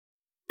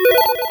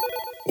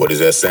What does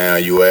that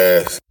sound, you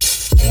ask?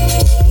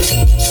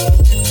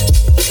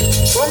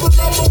 From the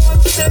number one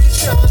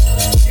station,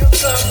 you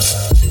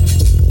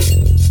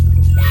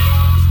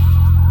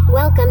come.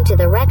 Welcome to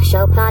the Rec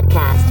Show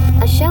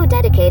podcast, a show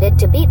dedicated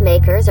to beat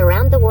makers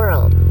around the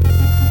world.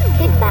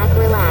 Kick back,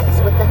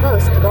 relax with the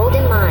host,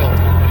 Golden Mind.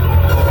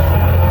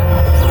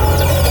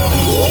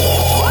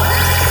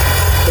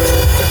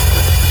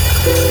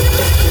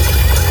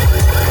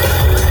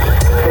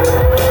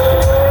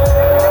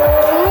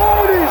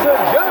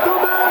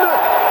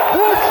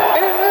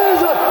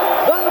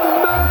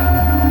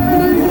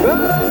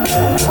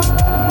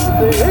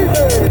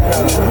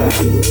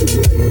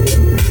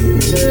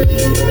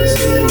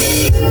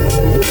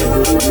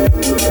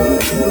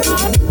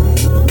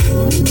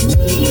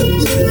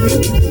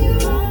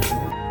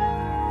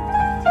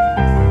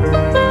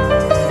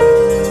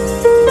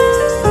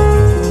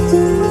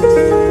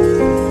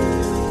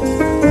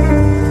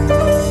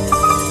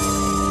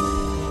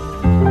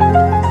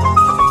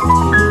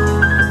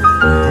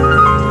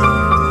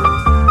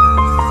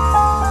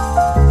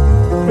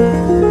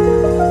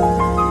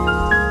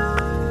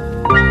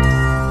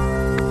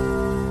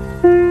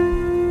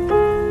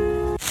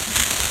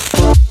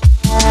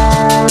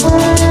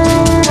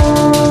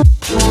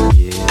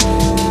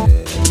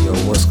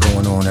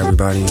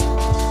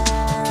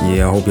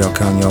 Y'all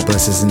counting y'all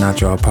blessings and not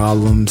y'all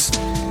problems.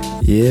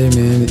 Yeah,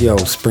 man. Yo,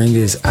 spring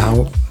is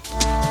out.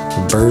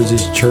 The birds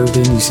is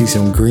chirping. You see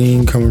some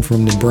green coming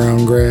from the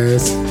brown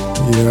grass. You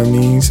know what I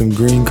mean? Some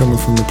green coming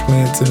from the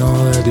plants and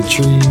all that, the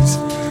trees.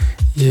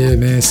 Yeah,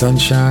 man.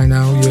 Sunshine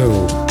out.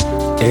 Yo,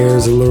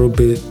 air's a little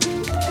bit.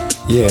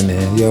 Yeah,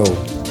 man. Yo,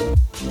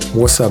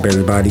 what's up,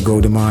 everybody?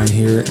 Golden Mind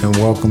here, and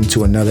welcome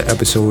to another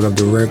episode of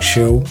the Rec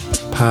Show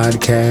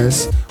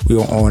podcast. We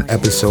are on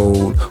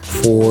episode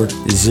 40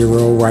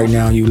 right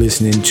now. You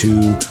listening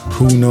to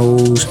Who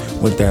Knows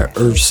with that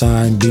Earth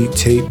Sign beat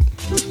tape.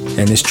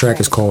 And this track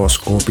is called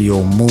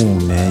Scorpio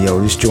Moon, man. Yo,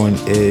 this joint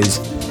is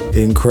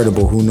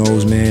incredible. Who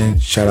knows, man?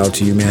 Shout out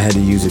to you, man. I had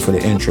to use it for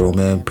the intro,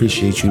 man.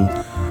 Appreciate you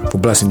for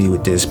blessing me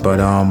with this. But,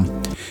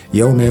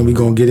 yo, man, we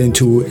gonna get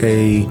into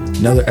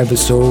another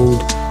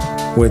episode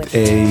with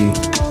a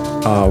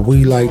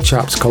We Like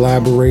Chops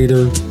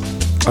collaborator,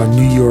 a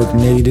New York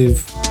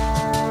native,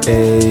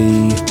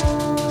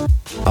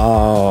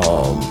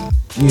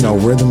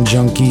 Rhythm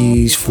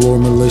Junkies, Floor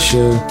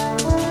Militia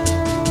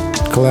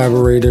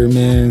collaborator,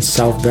 man,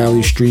 South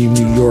Valley Stream,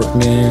 New York,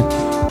 man.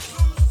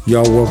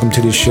 Y'all welcome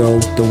to the show,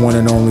 the one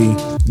and only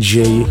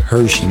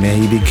Jhershey,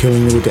 man. He be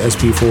killing it with the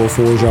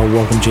SP404s. Y'all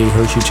welcome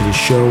Jhershey to the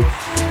show.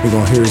 We're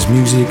gonna hear his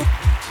music.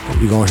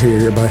 We're gonna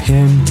hear about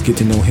him, get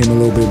to know him a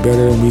little bit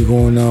better, and we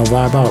gonna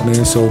vibe out,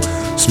 man. So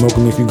smoke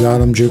him if you got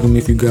him, drink him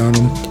if you got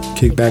him,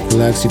 kick back,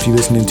 relax if you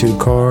listening to the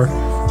car.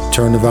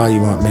 Turn the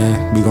volume up,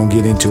 man. We gonna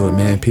get into it,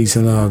 man. Peace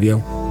and love,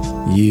 yo.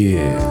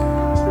 Yeah.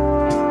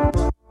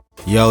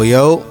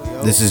 Yo,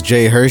 this is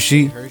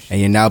Jhershey, and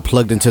you're now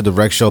plugged into the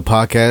Rec Show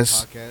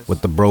podcast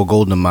with the bro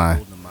Golden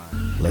Mind.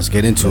 Let's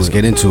get into it.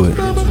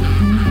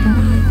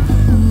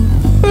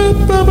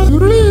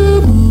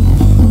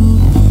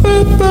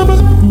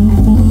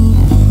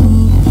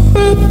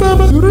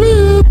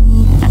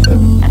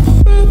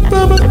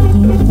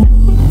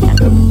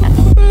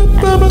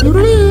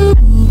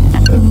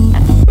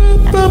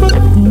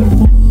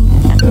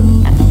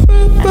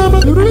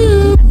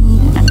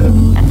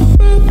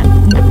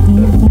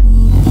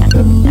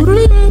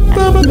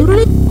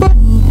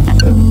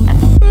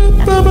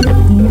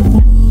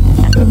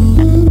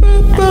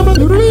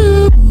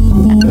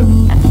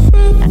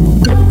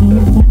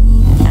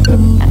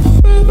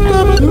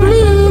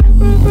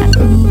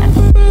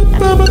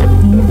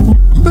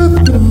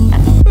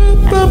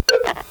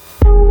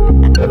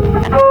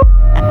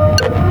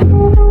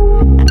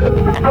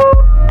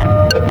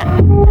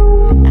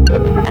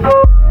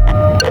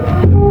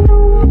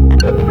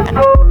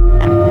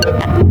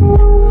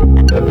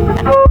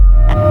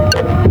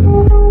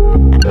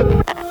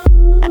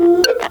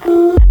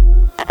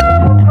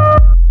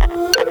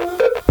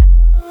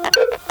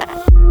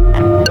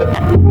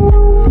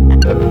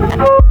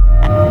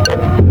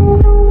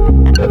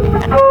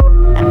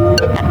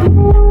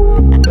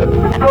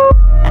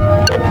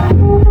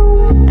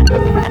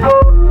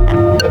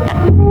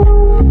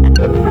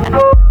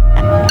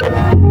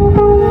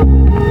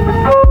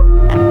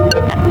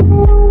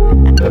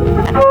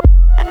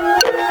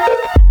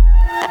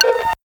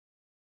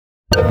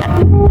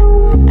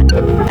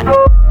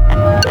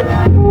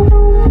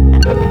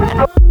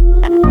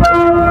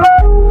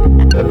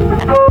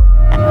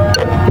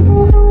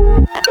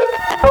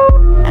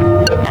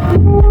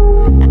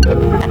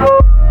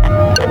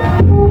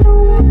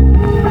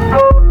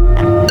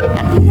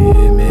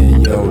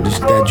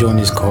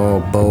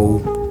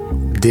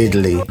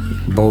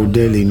 Bo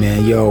Diddley,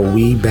 man. Yo,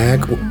 we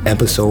back,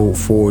 episode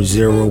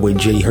 40 with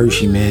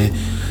Jhershey, man.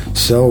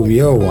 So,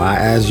 yo, I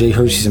asked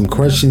Jhershey some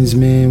questions,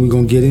 man. We're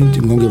gonna get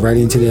right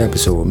into the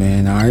episode,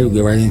 man. All right, we'll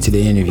get right into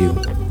the interview.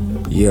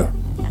 Yeah.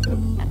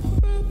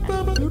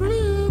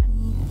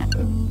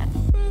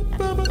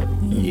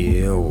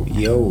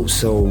 Yo,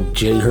 so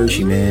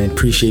Jhershey, man,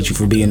 appreciate you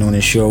for being on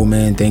the show,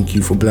 man. Thank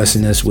you for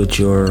blessing us with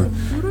your,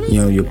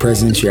 your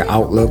presence, your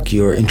outlook,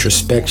 your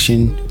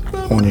introspection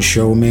on the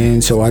show,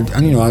 man. So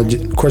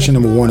question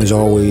number one is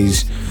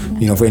always,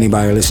 for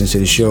anybody who listens to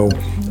the show,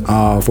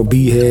 for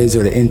beatheads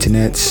or the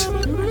internets,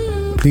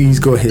 please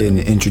go ahead and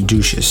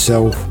introduce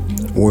yourself.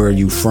 Where are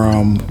you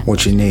from?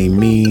 What your name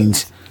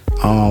means?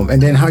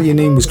 And then how your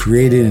name was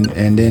created,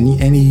 and then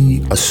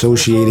any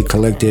associated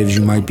collectives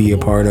you might be a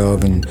part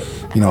of, and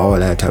all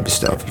that type of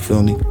stuff. You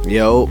feel me?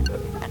 Yo,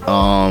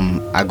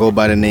 I go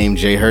by the name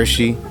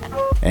Jhershey,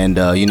 and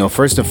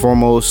first and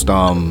foremost,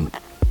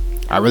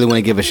 I really want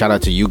to give a shout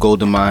out to you,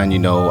 Golden Mind.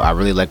 I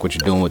really like what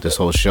you're doing with this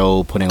whole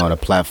show, putting on a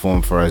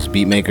platform for us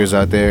beat makers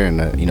out there,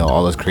 and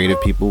all us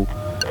creative people.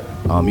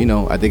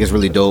 I think it's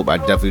really dope. I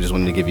definitely just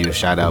wanted to give you a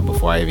shout out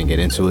before I even get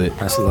into it.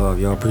 That's love,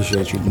 y'all.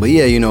 Appreciate you. But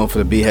yeah, for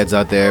the beatheads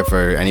out there,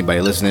 for anybody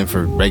listening,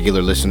 for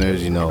regular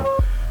listeners,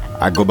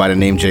 I go by the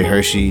name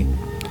Jhershey.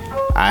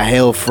 I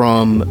hail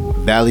from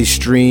Valley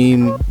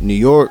Stream, New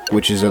York,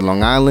 which is in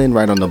Long Island,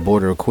 right on the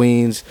border of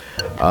Queens.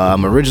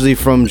 I'm originally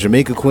from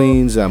Jamaica,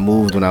 Queens. I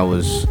moved when I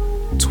was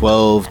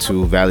 12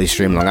 to Valley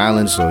Stream, Long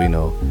Island, so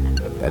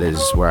that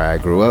is where I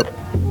grew up.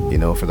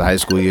 For the high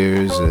school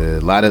years,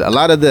 a lot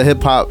of the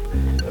hip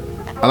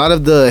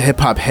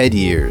hop head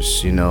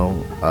years,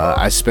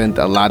 I spent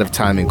a lot of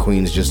time in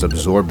Queens just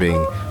absorbing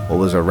what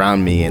was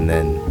around me, and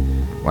then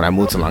when I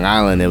moved to Long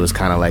Island, it was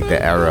kind of like the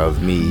era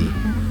of me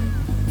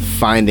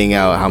finding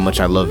out how much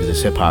I loved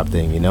this hip hop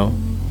thing,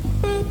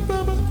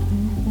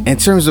 In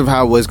terms of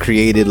how it was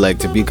created, like,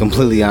 to be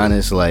completely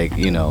honest, like,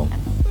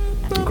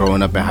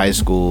 growing up in high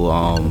school,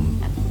 I'm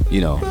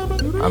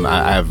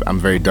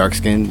very dark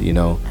skinned,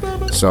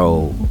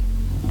 so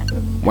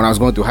when I was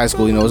going through high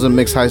school, it was a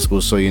mixed high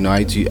school, so I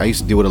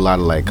used to deal with a lot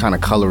of like kind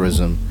of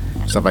colorism,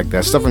 stuff like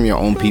that, stuff from your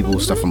own people,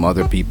 stuff from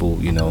other people,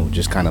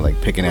 just kind of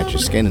like picking at your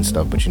skin and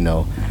stuff. But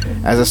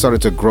as I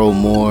started to grow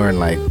more and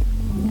like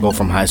go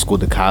from high school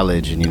to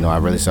college, and I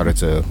really started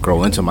to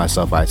grow into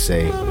myself, I'd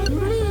say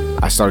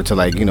I started to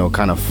like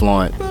kind of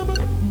flaunt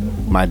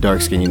my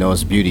dark skin,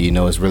 it's beauty,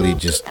 it's really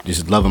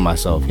just loving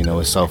myself,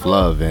 it's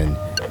self-love. And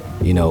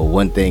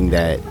one thing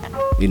that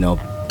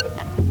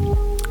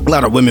a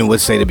lot of women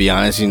would say, to be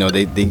honest,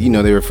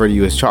 they refer to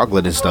you as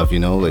chocolate and stuff,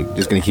 like,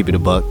 just gonna keep it a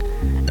buck.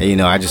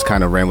 And I just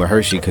kind of ran with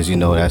Hershey because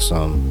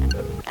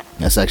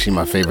that's actually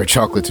my favorite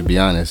chocolate, to be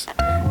honest.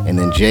 And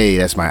then J,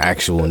 that's my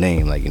actual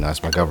name, like,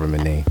 that's my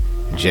government name,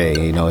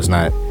 J.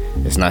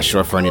 It's not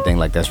short for anything,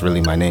 like, that's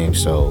really my name.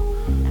 So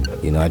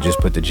I just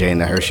put the J and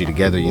the Hershey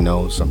together.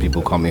 Some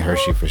people call me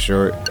Hershey for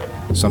short,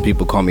 some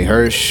people call me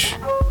Hirsch.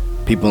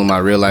 People in my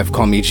real life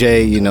call me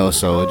Jay,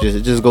 so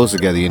it just goes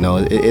together,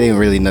 It ain't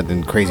really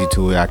nothing crazy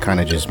to it. I kind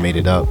of just made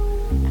it up.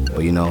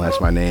 But,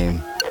 that's my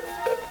name.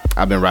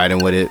 I've been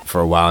riding with it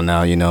for a while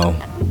now, And,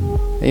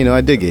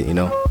 I dig it,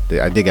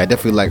 I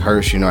definitely like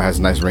Hirsch, it has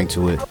a nice ring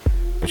to it.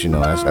 But,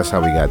 that's how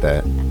we got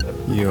that.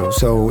 Yo,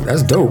 so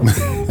that's dope,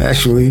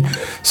 actually.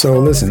 So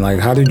listen, like,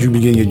 how did you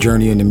begin your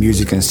journey into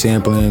music and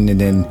sampling? And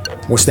then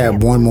what's that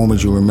one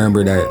moment you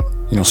remember that,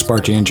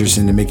 sparked your interest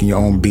into making your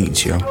own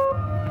beats, yo?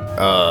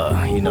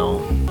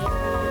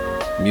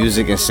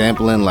 Music and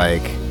sampling,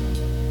 like,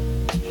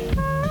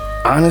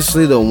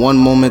 honestly, the one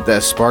moment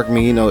that sparked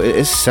me,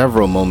 it's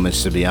several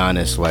moments, to be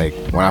honest. Like,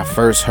 when I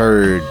first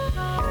heard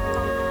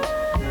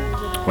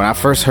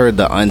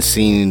The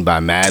Unseen by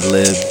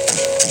Madlib,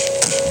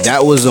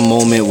 that was a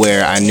moment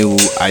where I knew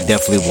I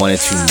definitely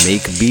wanted to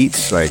make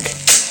beats. Like,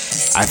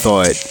 I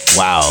thought,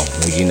 wow,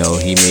 like, he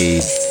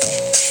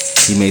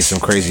made some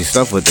crazy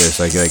stuff with this.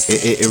 Like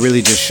it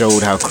really just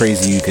showed how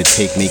crazy you could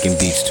take making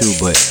beats too.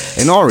 But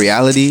in all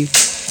reality,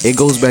 it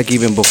goes back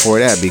even before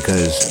that,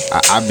 because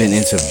I've been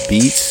into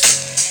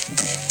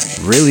beats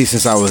really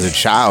since I was a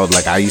child.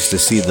 Like, I used to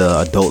see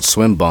the Adult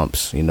Swim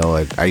bumps,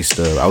 like I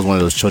was one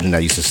of those children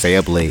that used to stay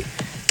up late.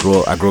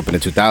 I grew up in the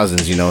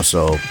 2000s,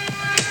 so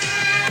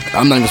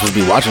I'm not even supposed to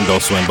be watching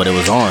Adult Swim, but it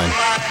was on,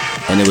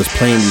 and it was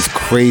playing these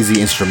crazy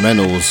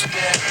instrumentals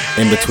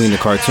in between the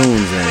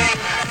cartoons. And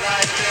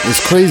it's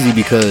crazy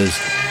because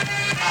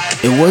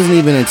it wasn't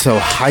even until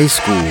high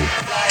school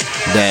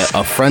that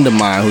a friend of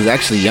mine who's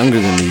actually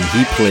younger than me,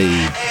 he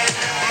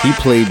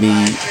played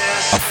me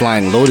a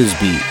Flying Lotus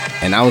beat,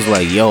 and I was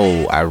like,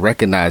 yo, I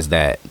recognize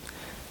that.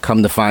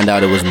 Come to find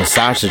out, it was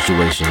Massage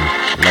Situation,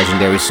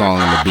 legendary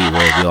song on the beat,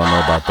 where we all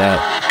know about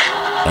that.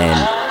 And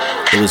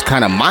it was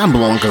kind of mind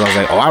blowing because I was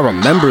like, oh, I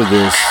remember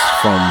this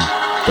from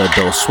the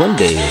Adult Swim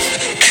days.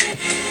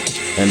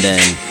 And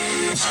then,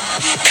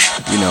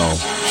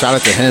 shout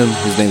out to him.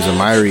 His name's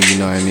Amiri, you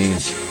know what I mean?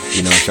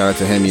 Shout out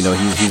to him. He's a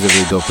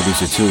really dope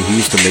producer too. He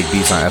used to make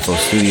beats on FL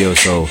Studio,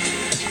 so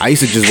I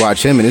used to just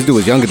watch him, and this dude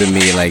was younger than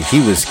me, and like, he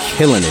was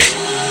killing it.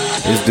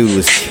 This dude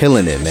was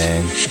killing it,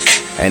 man.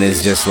 And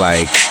it's just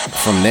like,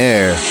 from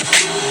there,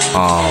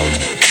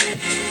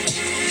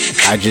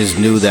 I just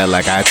knew that,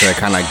 like, I had to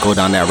kind of like go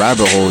down that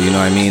rabbit hole, you know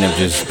what I mean, of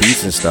just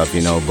beats and stuff,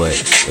 but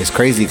it's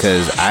crazy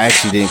because I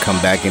actually didn't come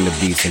back into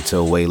beats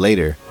until way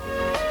later.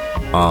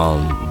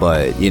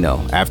 But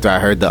after I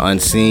heard The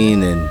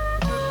Unseen and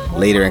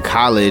later in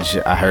college,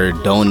 I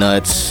heard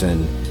Donuts,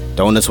 and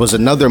Donuts was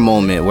another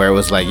moment where it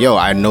was like, yo,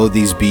 I know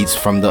these beats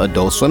from the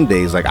Adult Swim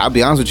days. Like, I'll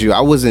be honest with you,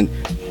 I wasn't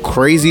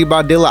crazy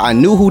about Dilla. I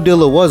knew who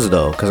Dilla was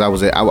though, because I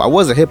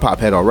was a hip hop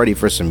head already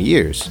for some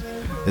years.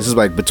 This is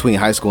like between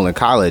high school and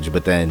college.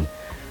 But then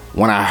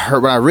when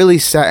I really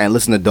sat and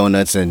listened to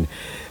Donuts, and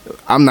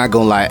I'm not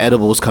gonna lie,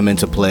 edibles come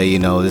into play. You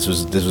know, this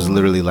was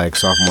literally like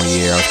sophomore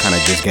year. I was kind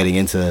of just getting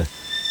into,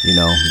 you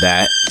know,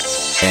 that,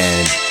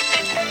 and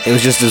it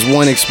was just this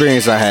one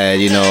experience I had.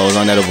 You know, I was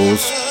on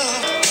edibles.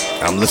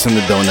 I'm listening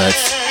to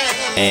Donuts,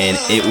 and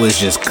it was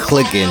just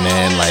clicking,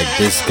 man. Like,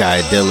 this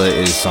guy Dilla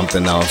is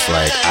something else.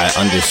 Like, I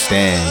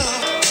understand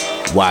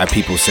why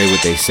people say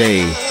what they say.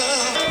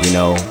 You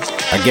know,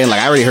 again,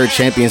 like, I already heard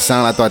Champion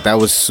Sound. I thought that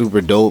was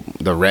super dope.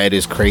 The Red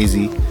is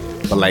crazy.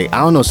 But, like, I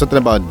don't know, something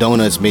about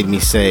Donuts made me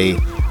say,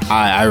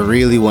 I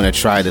really want to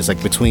try this.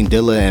 Like, between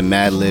Dilla and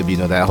Madlib, you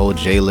know, that whole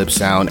J-Lib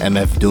sound,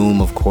 MF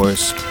Doom, of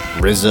course,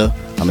 RZA.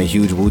 I'm a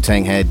huge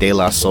Wu-Tang head, De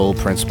La Soul,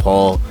 Prince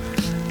Paul.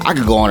 I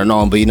could go on and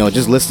on, but, you know,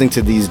 just listening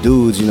to these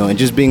dudes, you know, and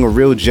just being a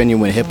real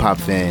genuine hip-hop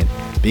fan,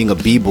 being a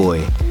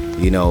b-boy,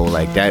 you know,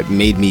 like, that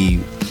made me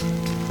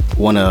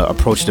want to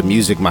approach the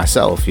music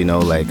myself, you know,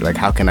 like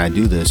how can I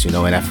do this, you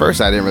know? And at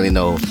first I didn't really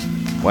know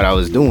what I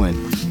was doing.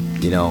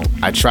 You know,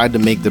 I tried to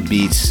make the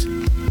beats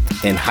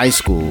in high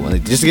school,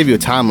 and just to give you a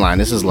timeline,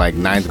 this is like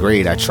 9th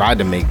grade. I tried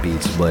to make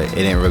beats, but it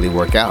didn't really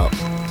work out.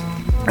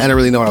 I didn't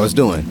really know what I was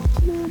doing.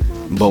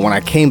 But when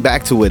I came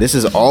back to it, this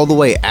is all the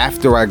way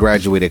after I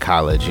graduated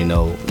college, you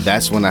know,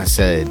 that's when I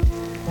said,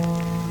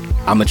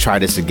 I'm gonna try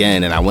this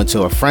again. And I went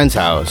to a friend's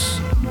house,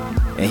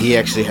 and he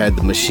actually had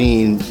the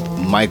Machine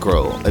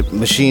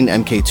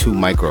MK2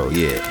 Micro,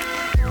 yeah.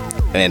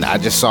 And I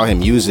just saw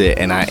him use it,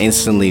 and I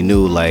instantly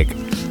knew, like,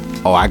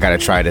 oh, I gotta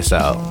try this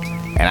out.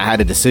 And I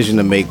had a decision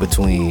to make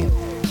between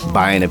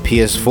buying a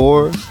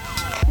PS4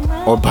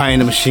 or buying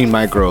a Machine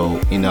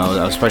Micro. You know,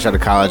 I was fresh out of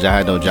college, I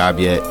had no job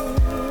yet.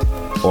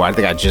 Or I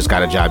think I just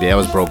got a job. Yeah, I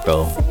was broke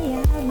though.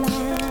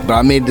 But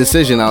I made a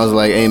decision. I was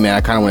like, hey man,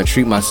 I kind of want to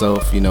treat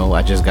myself. You know,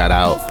 I just got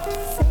out.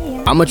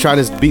 I'm going to try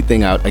this beat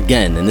thing out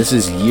again. And this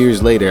is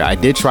years later. I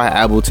did try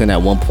Ableton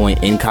at one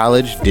point in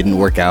college. Didn't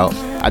work out.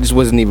 I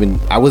wasn't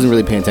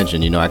really paying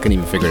attention. You know, I couldn't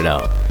even figure it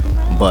out.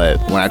 But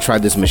when I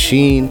tried this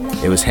Machine,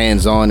 it was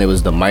hands-on. It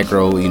was the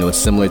Micro. You know, it's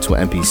similar to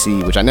an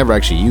MPC, which I never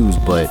actually used.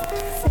 But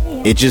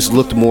it just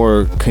looked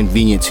more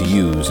convenient to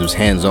use. It was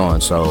hands-on.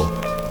 So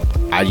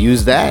I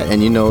used that,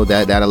 and you know,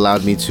 that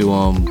allowed me to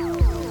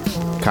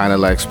kind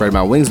of like spread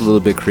my wings a little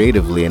bit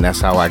creatively, and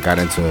that's how I got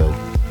into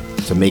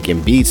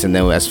making beats. And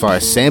then as far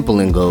as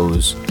sampling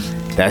goes,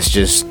 that's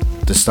just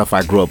the stuff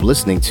I grew up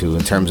listening to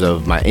in terms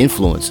of my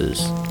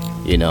influences,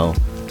 you know.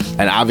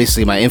 And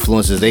obviously my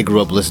influences, they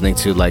grew up listening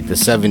to like the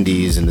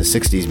 70s and the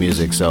 60s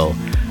music, so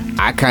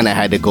I kind of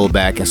had to go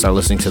back and start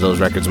listening to those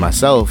records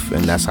myself,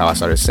 and that's how I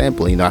started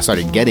sampling. You know, I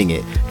started getting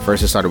it.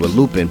 First it started with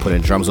looping,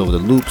 putting drums over the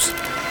loops.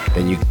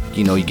 Then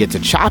you know, you get to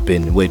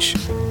chopping, which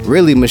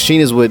really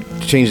Machine is what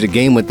changed the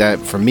game with that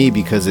for me,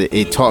 because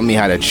it taught me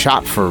how to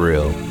chop for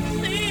real.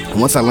 And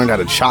once I learned how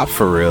to chop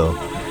for real,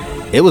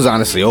 it was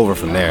honestly over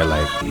from there.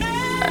 Like,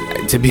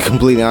 to be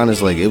completely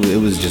honest, like it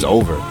was just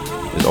over.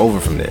 It was over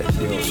from there.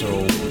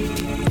 So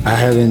I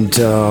haven't.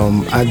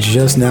 I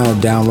just now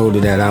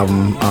downloaded that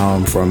album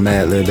from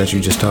Madlib that you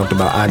just talked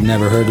about. I'd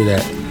never heard of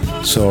that,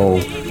 so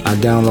I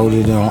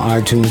downloaded it on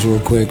iTunes real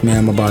quick, man.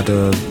 I'm about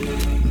to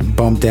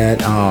bump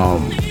that.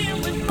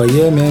 But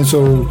yeah, man,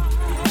 so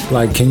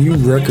like, can you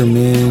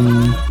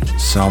recommend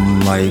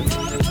some like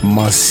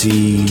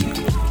must-see,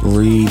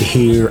 read,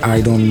 hear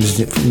items,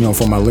 you know,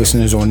 for my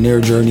listeners on their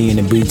journey in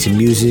the beats and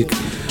music?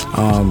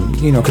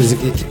 You know, because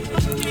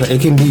it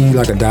can be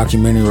like a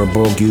documentary or a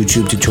book,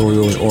 YouTube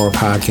tutorials, or a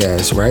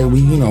podcast, right?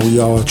 We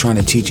all trying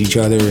to teach each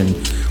other, and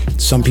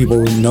some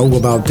people know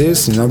about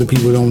this and other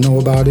people don't know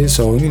about it,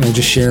 so, you know,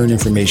 just sharing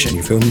information,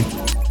 you feel me?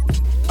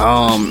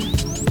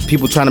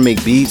 People trying to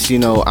make beats, you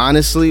know,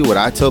 honestly, what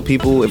I tell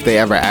people if they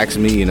ever ask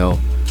me, you know,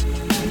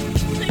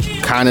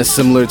 kind of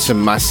similar to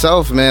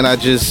myself, man, I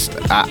just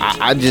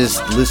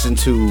listen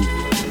to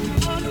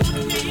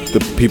the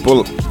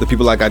people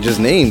like I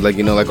just named, like,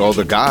 you know, like all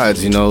the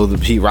gods, you know, the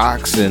Pete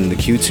Rocks and the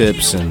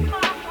Q-Tips and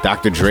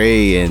Dr.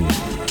 Dre and,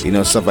 you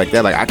know, stuff like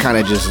that. Like, I kind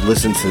of just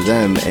listen to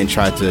them and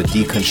try to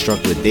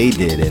deconstruct what they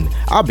did. And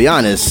I'll be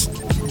honest,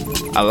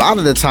 a lot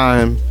of the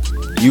time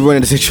you run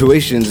into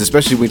situations,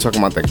 especially when you're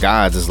talking about the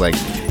gods, it's like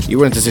you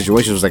run into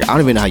situations like, I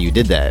don't even know how you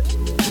did that,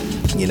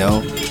 you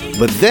know.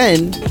 But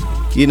then,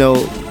 you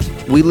know,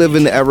 we live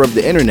in the era of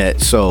the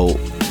internet, so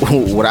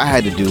what I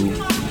had to do,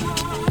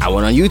 I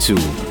went on YouTube,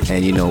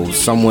 and, you know,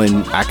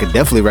 someone I could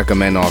definitely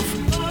recommend off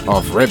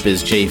rip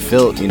is Jay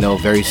Filt, you know,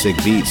 very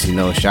sick beats, you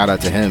know, shout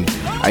out to him.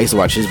 I used to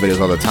watch his videos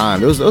all the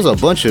time. There was a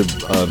bunch of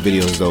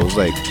videos though. It was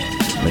like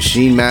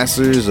Machine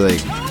Masters,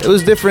 like it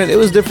was different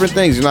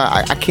things, you know.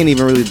 I can't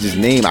even really just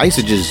name. I used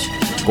to just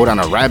go down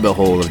a rabbit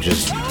hole of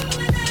just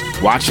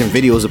watching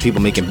videos of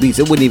people making beats.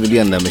 It wouldn't even be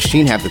on the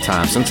machine half the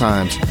time.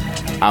 Sometimes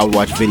I would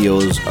watch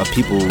videos of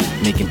people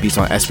making beats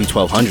on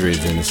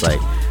SP1200s, and it's like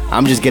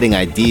I'm just getting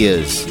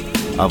ideas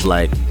of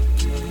like,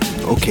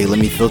 okay, let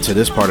me filter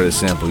this part of the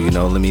sample, you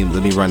know, let me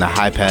run a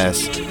high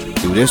pass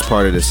through this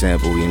part of the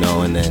sample, you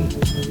know, and then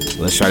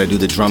let's try to do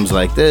the drums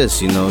like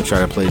this, you know, try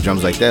to play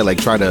drums like that, like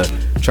try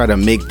to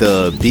make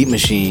the beat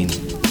machine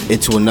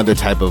into another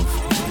type of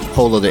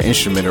whole other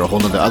instrument or a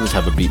whole other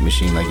type of beat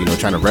machine, like, you know,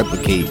 trying to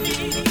replicate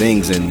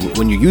things. And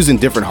when you're using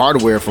different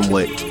hardware from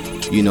what,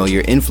 you know,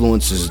 your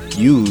influences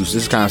use,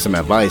 this is kind of some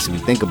advice. If you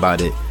think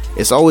about it,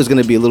 it's always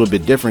going to be a little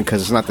bit different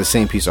because it's not the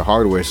same piece of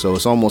hardware. So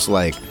it's almost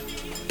like,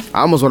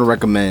 I almost want to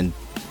recommend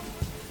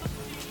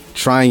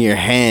trying your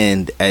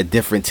hand at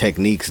different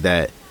techniques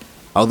that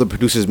other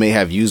producers may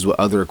have used with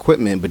other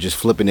equipment, but just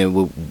flipping it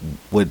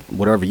with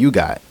whatever you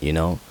got, you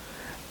know.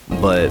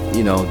 But,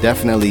 you know,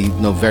 definitely, you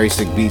know, very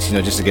sick beats, you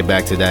know, just to get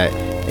back to that.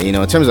 And, you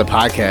know, in terms of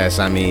podcasts,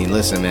 I mean,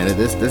 listen, man,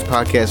 this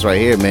podcast right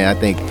here, man, I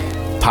think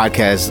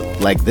podcasts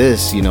like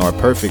this, you know, are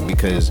perfect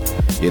because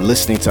you're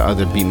listening to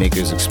other beat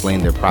makers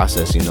explain their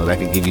process, you know, that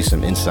could give you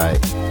some insight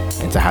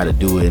into how to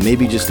do it, and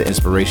maybe just the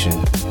inspiration.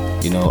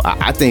 You know,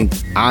 I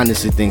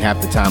honestly think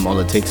half the time all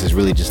it takes is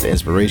really just the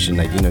inspiration.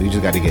 Like, you know, you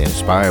just got to get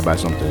inspired by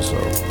something. So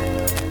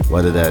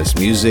whether that's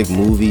music,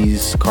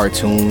 movies,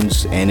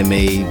 cartoons,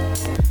 anime,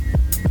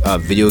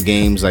 video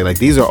games, like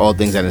these are all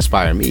things that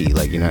inspire me.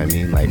 Like, you know what I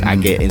mean? Like, I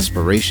get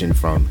inspiration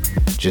from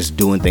just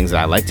doing things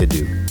that I like to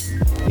do,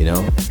 you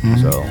know?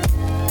 So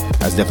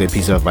that's definitely a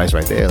piece of advice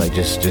right there. Like,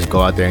 just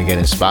go out there and get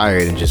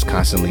inspired and just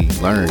constantly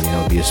learn, you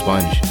know, be a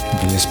sponge.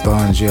 Be a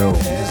sponge, yo.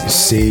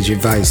 Sage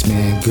advice,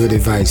 man. Good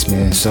advice,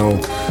 man. So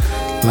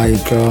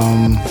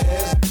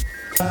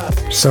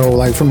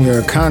like from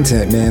your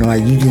content, man,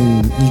 like you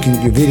can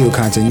your video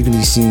content, you can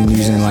be seen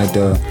using like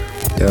the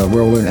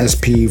Roland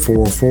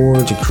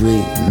SP404 to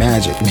create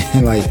magic,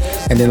 man. Like,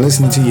 and then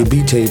listening to your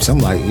beat tapes, I'm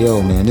like,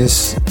 yo, man,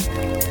 this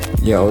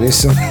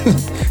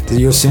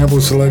your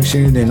sample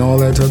selection and all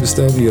that type of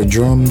stuff, your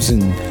drums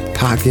and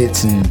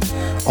pockets and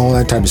all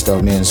that type of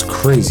stuff, man, it's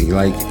crazy.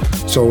 Like,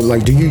 so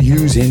like, do you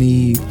use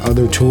any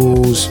other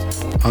tools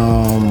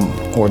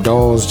or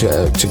DAWs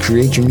to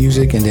create your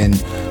music? And then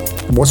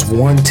what's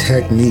one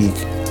technique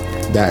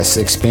that's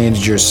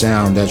expanded your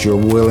sound that you're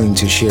willing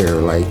to share,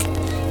 like,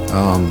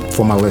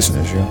 for my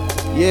listeners?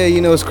 Yeah,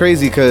 you know, it's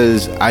crazy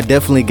because I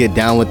definitely get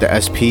down with the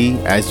SP,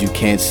 as you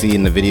can't see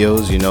in the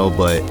videos, you know,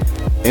 but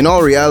in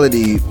all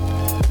reality,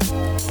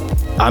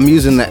 I'm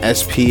using the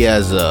SP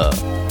as a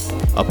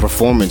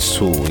performance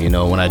tool. You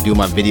know, when I do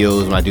my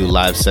videos, when I do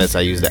live sets,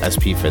 I use the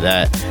SP for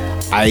that.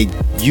 I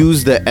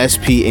use the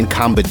SP in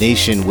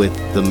combination with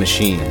the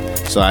machine.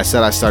 So I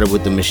said I started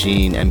with the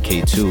machine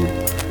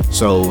MK2.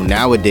 So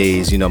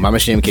nowadays, you know, my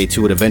machine MK2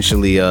 would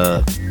eventually,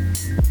 the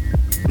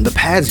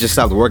pads just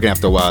stopped working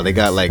after a while. They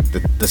got like,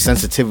 the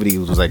sensitivity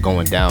was like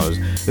going down.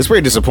 It was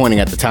pretty disappointing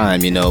at the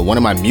time, you know. One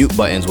of my mute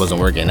buttons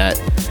wasn't working.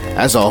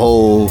 That's a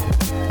whole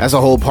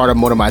part of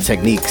one of my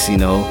techniques, you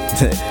know.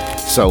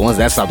 So once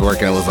that stopped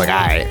working, I was like,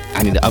 alright,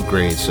 I need to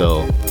upgrade.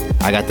 So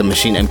I got the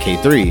machine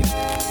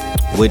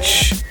MK3,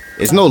 which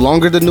is no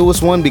longer the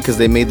newest one because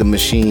they made the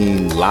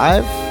machine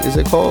live, is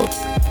it called?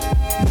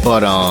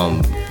 But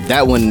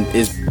that one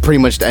is pretty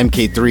much the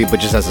MK3, but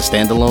just as a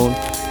standalone.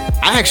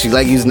 I actually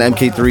like using the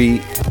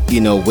MK3,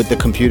 you know, with the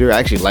computer. I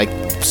actually like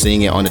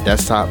seeing it on the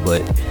desktop,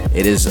 but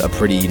it is a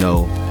pretty, you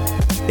know,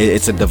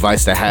 it's a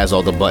device that has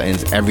all the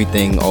buttons,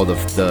 everything, all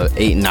the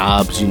 8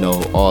 knobs, you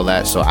know, all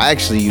that. So I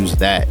actually use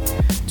that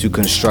to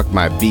construct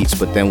my beats.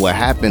 But then what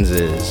happens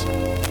is,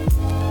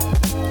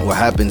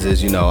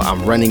 you know,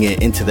 I'm running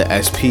it into the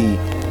SP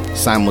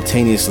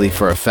simultaneously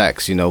for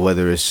effects, you know,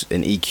 whether it's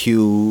an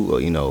EQ or,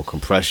 you know,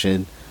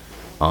 compression,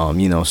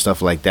 you know,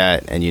 stuff like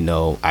that. And, you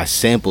know, I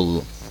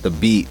sample the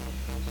beat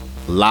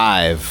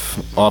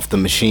live off the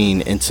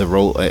machine into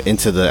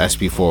the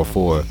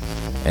SP404,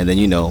 and then,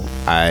 you know,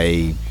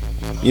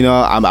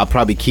 I'll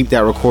probably keep that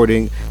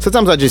recording.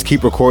 Sometimes I just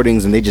keep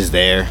recordings and they just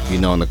there, you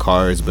know, on the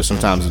cards. But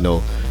sometimes, you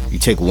know, you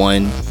take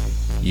one,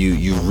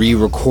 you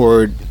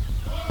re-record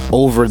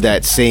over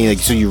that same, like,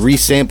 so you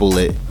resample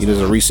it. You know,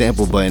 there's a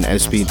resample button.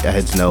 SP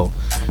heads no,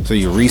 so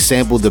you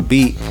resample the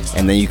beat,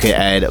 and then you can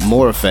add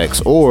more effects.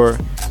 Or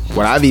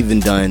what I've even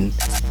done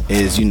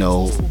is, you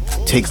know,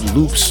 take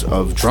loops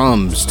of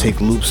drums,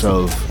 take loops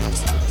of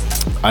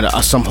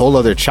some whole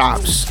other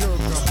chops,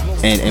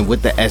 and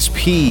with the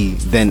SP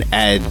then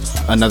add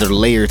another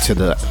layer to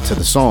the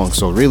song.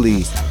 So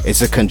really,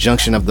 it's a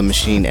conjunction of the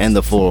machine and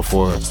the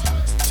 404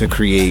 to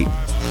create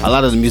a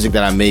lot of the music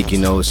that I make. You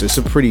know, it's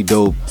pretty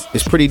dope.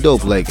 It's pretty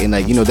dope. Like, and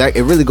like, you know, that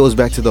it really goes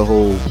back to the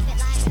whole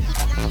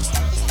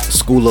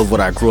school of what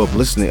I grew up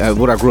listening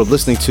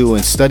to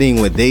and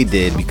studying what they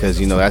did, because,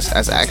 you know,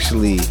 that's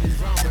actually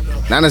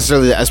not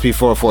necessarily the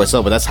SP404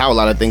 itself, but that's how a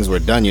lot of things were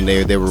done. You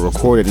know, they were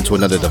recorded into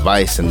another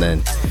device, and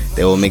then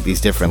they will make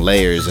these different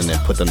layers and then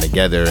put them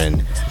together,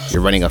 and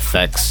you're running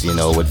effects, you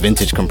know, with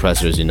vintage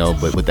compressors, you know.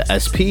 But with the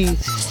SP,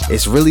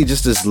 it's really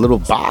just this little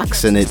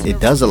box, and it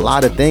does a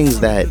lot of things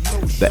that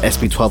the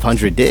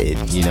SP1200 did,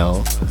 you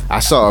know. I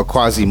saw a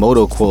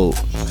Quasimodo quote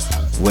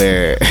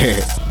where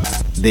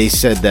they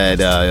said that,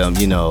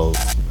 you know,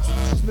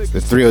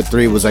 the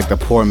 303 was like the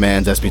poor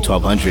man's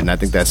SP1200, and I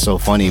think that's so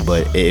funny.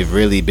 But it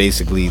really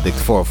basically, the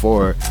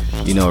 404,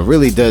 you know, it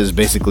really does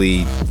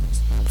basically,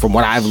 from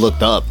what I've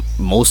looked up,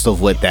 most of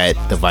what that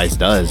device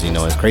does. You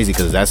know, it's crazy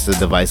because that's the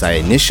device I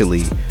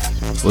initially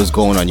was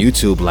going on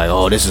YouTube like,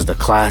 oh, this is the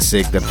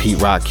classic, the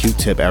Pete Rock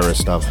Q-tip era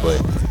stuff. But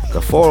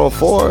the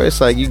 404, it's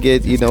like you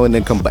get, you know, and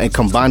then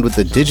combined with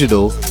the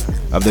digital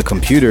of the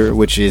computer,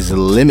 which is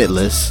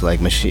limitless,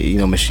 like Machine,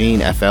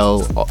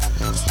 FL,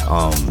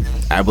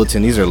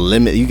 Ableton, these are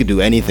you could do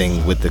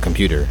anything with the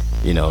computer,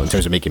 you know, in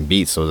terms of making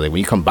beats. So like when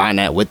you combine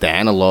that with the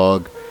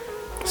analog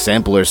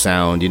sampler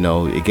sound, you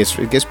know, it gets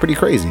pretty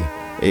crazy.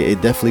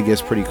 It definitely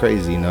gets pretty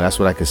crazy, you know. That's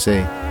what I could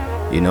say,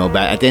 you know.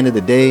 But at the end of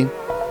the day,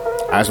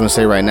 I just want to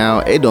say right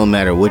now, it don't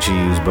matter what you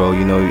use, bro.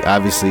 You know,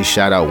 obviously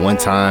shout out one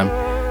time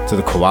to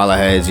the Koala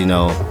Heads, you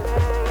know.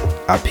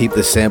 I peeped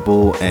the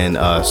sample and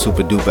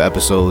Super Duper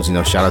episodes, you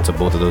know. Shout out to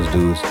both of those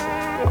dudes,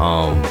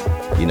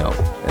 you know.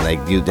 And like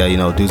you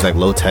know, dudes like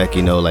Low Tech,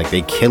 you know, like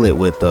they kill it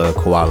with the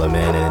Koala,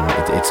 man,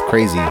 and it's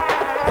crazy.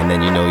 And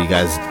then, you know, you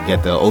guys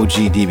get the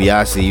OG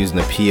DiBiase using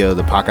the PIA,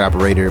 the pocket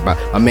operator.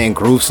 My man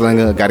Groove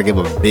Slinger, got to give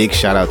a big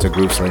shout out to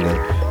Groove Slinger.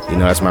 You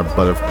know, that's my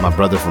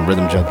brother from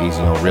Rhythm Junkies,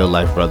 you know, real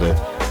life brother.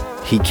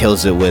 He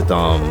kills it with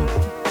the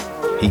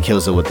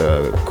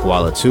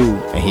Koala 2,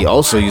 and he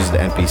also uses the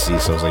MPC.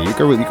 So it's like you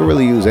can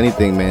really use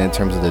anything, man, in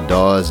terms of the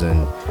DAWs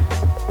and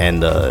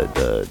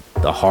the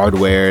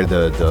hardware,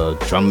 the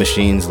drum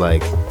machines.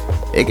 Like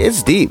it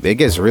gets deep. It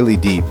gets really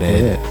deep,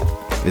 man. Yeah.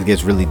 It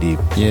gets really deep.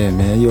 Yeah,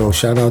 man. Yo,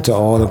 shout out to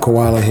all the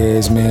Koala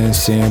Heads, man.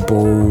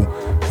 Sample,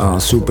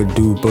 Super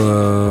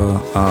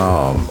Duper,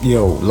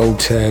 yo, Low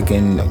Tech,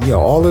 and yo,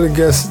 all of the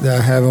guests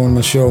that I have on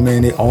my show,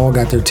 man. They all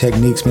got their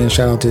techniques, man.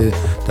 Shout out to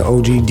the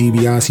OG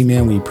DiBiase,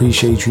 man. We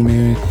appreciate you,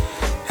 man.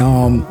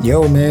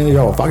 Yo, man.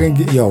 Yo, if I can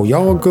get,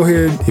 y'all go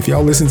ahead. If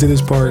y'all listen to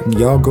this part,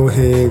 y'all go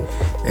ahead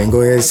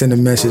and send a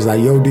message like,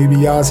 yo,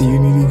 DiBiase, you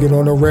need to get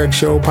on the Rec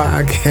Show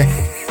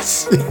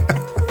podcast.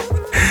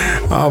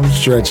 I'm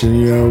stretching,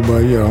 you know,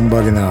 but yo, I'm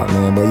bugging out,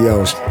 man.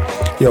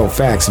 But yo,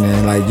 facts,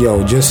 man. Like,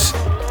 yo, just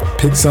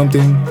pick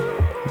something,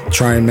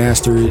 try and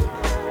master it,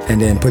 and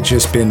then put your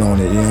spin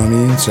on it. You know what I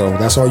mean? So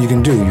that's all you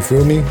can do. You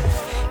feel me?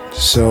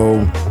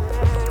 So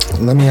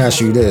let me ask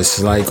you this: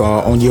 like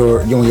on your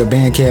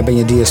Bandcamp and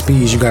your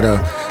DSPs, you got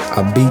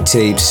a beat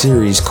tape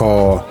series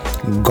called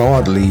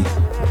Godly,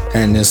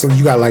 and so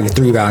you got like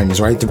 3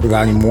 volumes, right?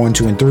 Volume 1,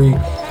 2, and 3.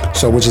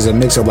 So, which is a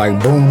mix of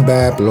like boom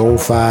bap,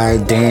 lo-fi,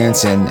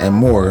 dance, and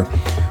more.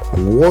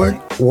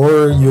 What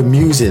were your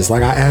muses?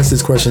 Like I ask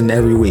this question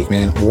every week,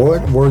 man.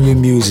 What were your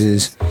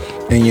muses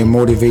and your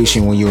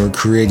motivation when you were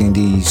creating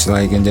these?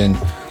 Like, and then,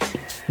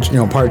 you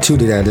know, part 2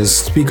 to that is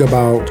speak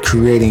about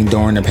creating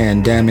during the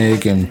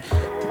pandemic and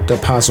the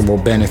possible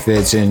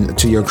benefits and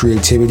to your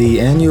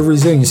creativity and your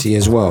resiliency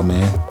as well,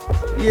 man.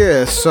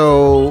 Yeah.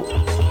 So,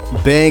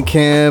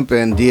 Bandcamp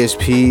and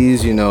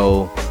DSPs, you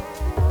know.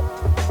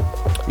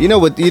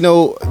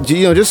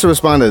 Just to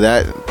respond to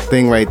that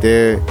thing right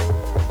there,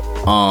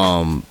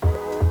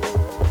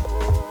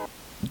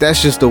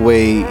 that's just the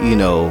way, you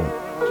know,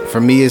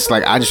 for me, it's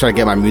like I just try to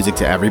get my music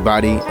to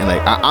everybody, and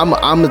like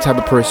I'm the type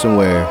of person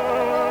where,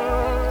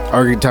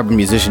 or the type of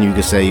musician you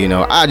could say, you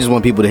know, I just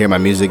want people to hear my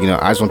music, you know,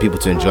 I just want people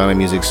to enjoy my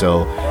music.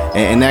 So,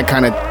 and that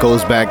kind of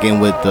goes back in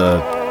with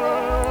the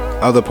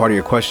other part of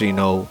your question, you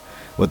know,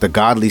 with the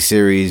Godly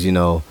series, you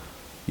know,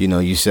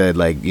 you said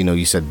like, you know,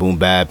 you said boom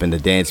bap and the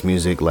dance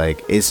music,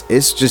 like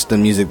it's just the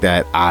music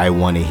that I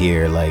want to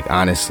hear. Like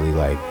honestly,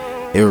 like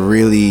it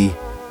really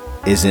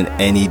isn't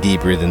any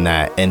deeper than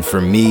that. And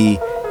for me,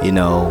 you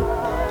know,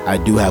 I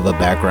do have a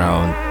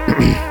background,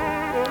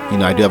 you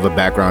know, a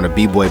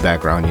b-boy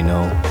background, you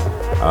know,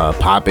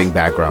 popping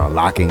background,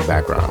 locking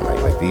background.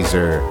 Like these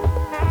are,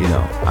 you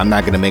know, I'm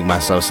not gonna make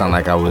myself sound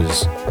like am,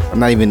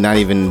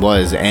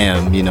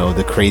 you know,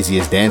 the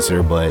craziest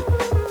dancer, but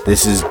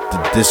this is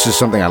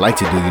something I like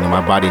to do. You know,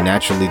 my body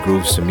naturally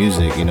grooves to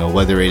music, you know,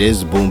 whether it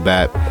is boom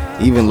bap,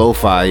 even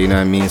lo-fi, you know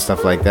what I mean,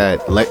 stuff like that,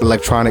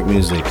 electronic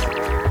music,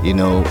 you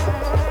know,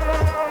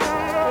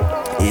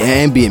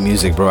 ambient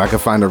music, bro. I can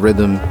find a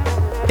rhythm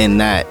in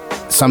that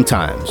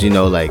sometimes, you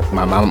know, like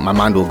my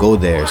mind will go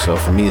there. So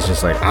for me, it's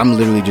just like I'm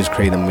literally just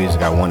creating the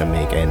music I want to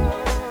make, and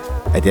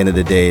at the end of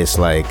the day, it's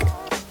like,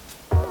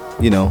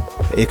 you know,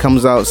 it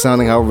comes out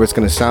sounding however it's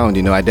gonna sound.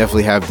 You know, I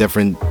definitely have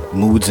different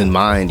moods in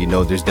mind. You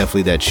know, there's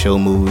definitely that chill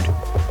mood.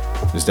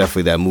 There's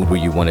definitely that mood where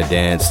you want to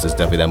dance. There's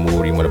definitely that mood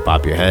where you want to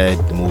pop your head.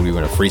 The mood where you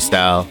want to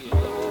freestyle.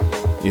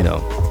 You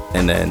know,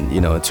 and then, you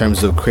know, in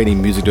terms of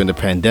creating music during the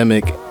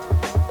pandemic,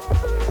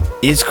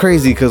 it's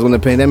crazy because when the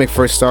pandemic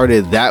first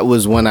started, that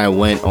was when I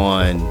went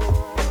on,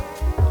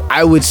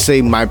 I would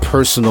say, my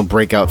personal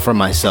breakout for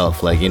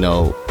myself. Like, you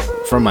know,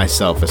 for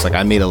myself, it's like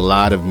I made a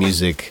lot of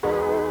music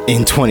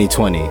in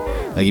 2020.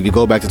 Like if you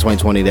go back to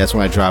 2020, that's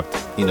when I dropped,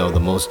 you know, the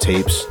most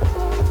tapes.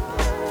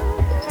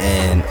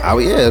 And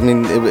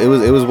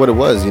it was what it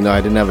was. You know,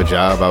 I didn't have a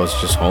job. I was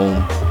just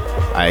home.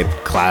 I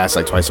had class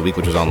like twice a week,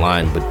 which was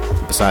online, but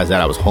besides that,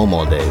 I was home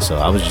all day. So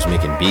I was just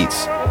making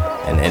beats,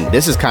 And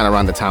this is kind of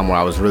around the time where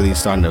I was really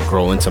starting to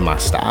grow into my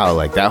style.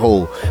 Like that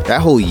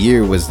whole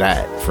year was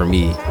that for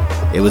me.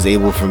 It was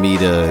able for me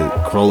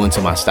to grow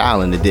into my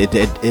style, and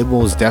it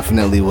most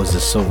definitely was the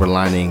silver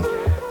lining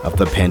of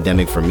the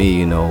pandemic for me.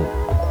 You know,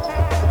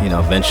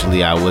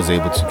 eventually I was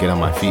able to get on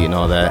my feet and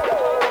all that.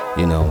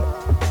 You know,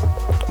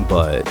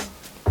 but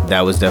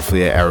that was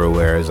definitely an era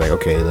where it's like,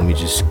 okay, let me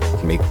just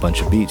make a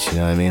bunch of beats. You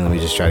know what I mean? Let me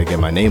just try to get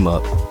my name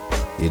up.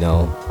 You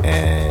know,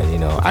 and you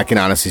know, I can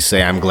honestly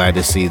say I'm glad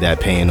to see that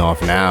paying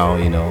off now.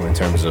 You know, in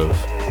terms of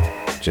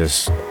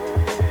just,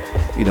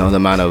 you know, the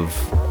amount of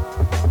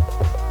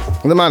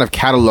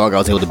catalog I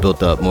was able to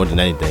build up more than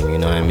anything, you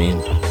know what I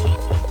mean?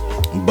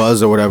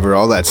 Buzz or whatever,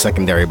 all that's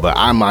secondary, but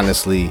I'm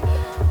honestly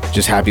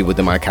just happy with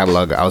the amount of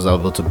catalog I was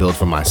able to build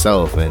for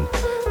myself. And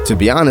to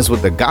be honest,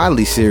 with the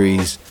Godly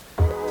series,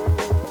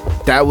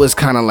 that was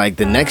kind of like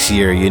the next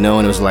year, you know,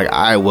 and it was like,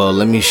 all right, well,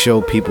 let me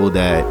show people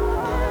that,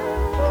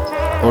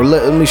 or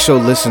let me show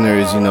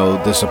listeners, you know,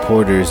 the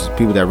supporters,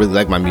 people that really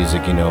like my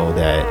music, you know,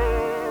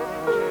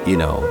 that, you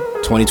know,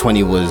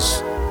 2020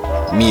 was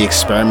me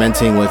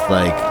experimenting with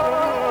like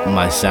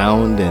my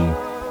sound. And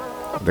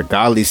the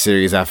Godly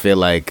series, I feel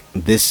like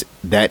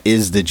that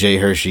is the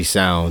Jhershey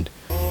sound.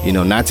 You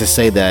know, not to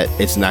say that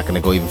it's not going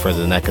to go even further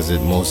than that, because it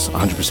most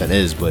 100%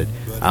 is, but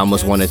I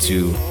almost wanted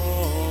to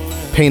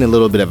paint a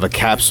little bit of a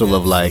capsule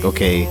of like,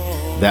 okay,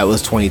 that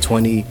was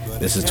 2020,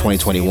 this is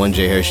 2021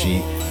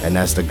 Jhershey, and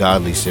that's the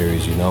Godly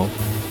series, you know.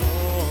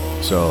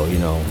 So, you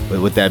know,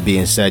 but with that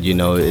being said, you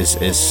know,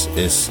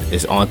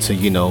 it's on to,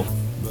 you know,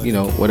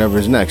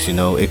 whatever's next. You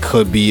know, it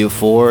could be a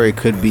 4, it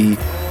could be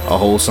a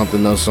whole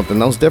something else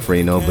different,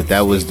 you know. But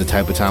that was the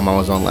type of time I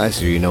was on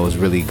last year, you know. It was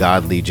really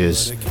godly.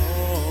 Just,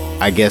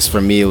 I guess for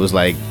me, it was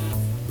like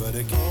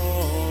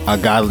a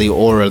godly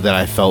aura that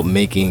I felt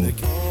making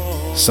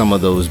some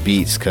of those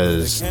beats,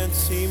 because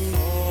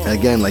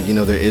again, like, you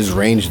know, there is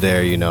range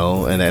there, you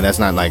know, and that's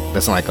not like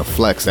a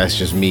flex. That's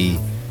just me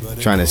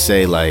trying to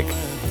say, like,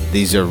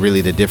 these are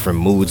really the different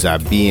moods I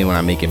be in when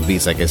I'm making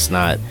beats. Like, it's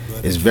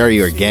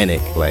very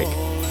organic. Like,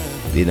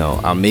 you know,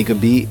 I'll make a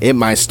beat, it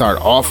might start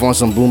off on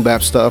some boom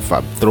bap stuff,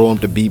 I throw them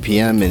to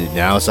BPM, and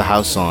now it's a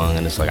house song.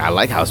 And it's like, I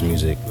like house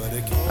music,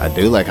 I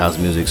do like house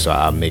music, so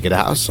I'll make it a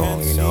house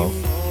song, you know.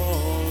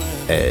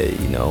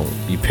 You know,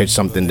 you pitch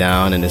something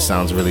down and it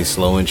sounds really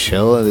slow and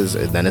chill,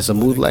 then it's a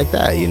mood like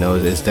that, you know.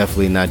 It's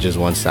definitely not just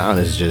one sound,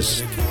 it's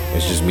just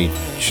me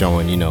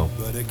showing, you know,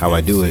 how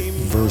I do it.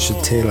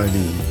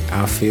 Versatility,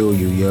 I feel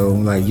you, yo.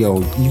 Like,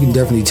 yo, you can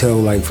definitely tell,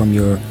 like, from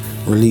your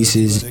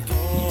releases,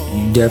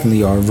 you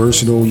definitely are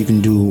versatile. You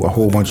can do a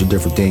whole bunch of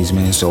different things,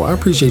 man. So I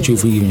appreciate you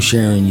for even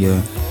sharing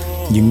your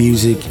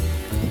music,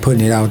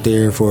 putting it out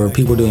there for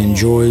people to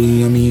enjoy, you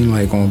know what I mean,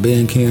 like on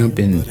Bandcamp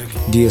and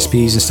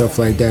DSPs and stuff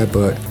like that.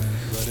 But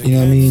you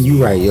know what I mean,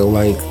 you right, yo.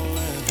 Like,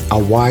 a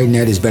wide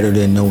net is better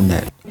than no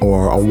net,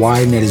 or a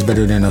wide net is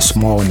better than a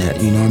small net,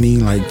 you know what I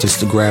mean? Like, just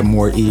to grab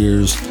more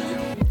ears,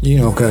 you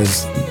know,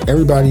 because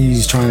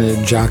everybody's trying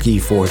to jockey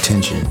for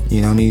attention,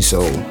 you know what I mean?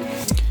 So,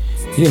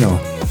 you know,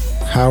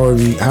 however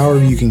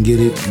you can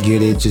get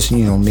it, just,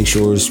 you know, make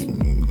sure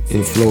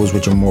it flows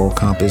with your moral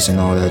compass and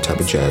all that type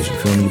of jazz, you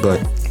feel me?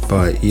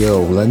 But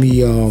yo, let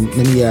me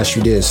ask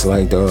you this,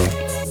 like, you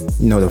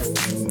know, the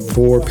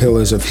 4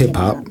 pillars of hip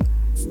hop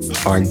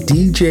are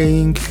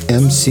DJing,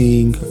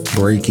 MCing,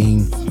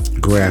 breaking,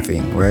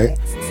 graphing, right?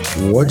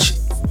 Which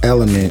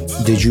element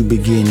did you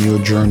begin your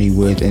journey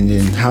with, and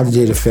then how did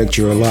it affect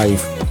your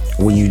life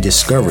when you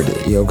discovered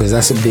it, yo? Because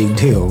that's a big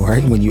deal,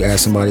 right? When you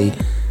ask somebody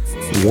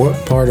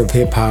what part of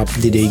hip hop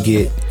did they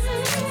get,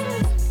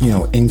 you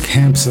know,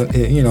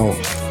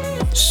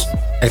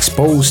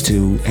 exposed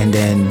to, and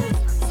then,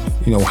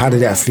 you know, how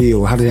did that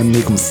feel? How did that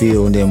make them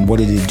feel? And then what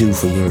did it do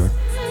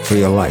for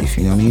your life?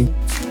 You know what I mean?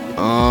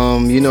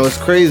 You know, it's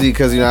crazy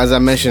because, you know, as I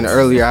mentioned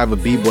earlier, I have a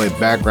b-boy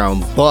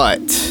background,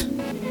 but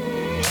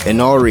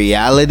in all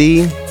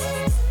reality,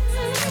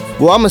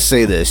 well, I'm gonna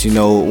say this, you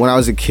know, when I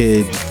was a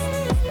kid,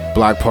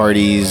 block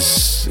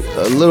parties,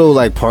 little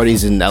like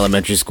parties in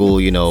elementary school,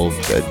 you know,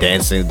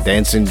 dancing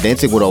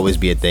would always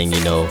be a thing,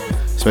 you know,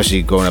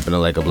 especially growing up in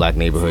a black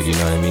neighborhood, you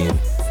know what I mean?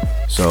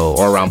 So,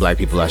 or around black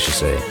people, I should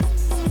say.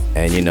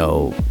 And, you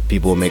know,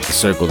 people would make the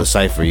circle, the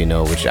cypher, you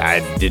know, which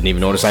I didn't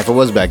even know what a cypher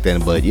was back then.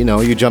 But, you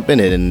know, you jump in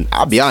it, and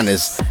I'll be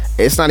honest,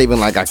 it's not even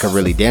like I could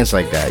really dance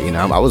like that. You know,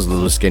 I was a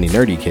little skinny,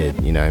 nerdy kid,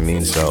 you know what I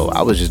mean? So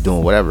I was just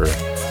doing whatever.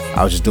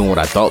 I was just doing what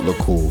I thought looked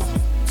cool.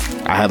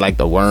 I had like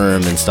the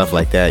worm and stuff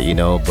like that, you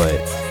know,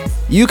 but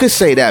you could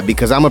say that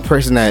because I'm a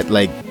person that,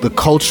 like, the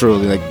cultural,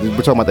 like, we're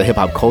talking about the hip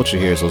hop culture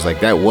here. So it's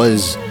like, that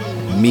was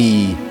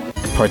me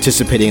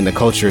participating in the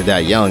culture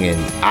that young. And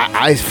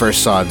I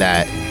first saw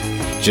that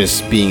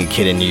just being a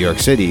kid in New York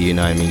City, you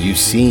know what I mean? You've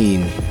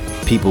seen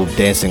people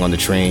dancing on the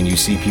train, you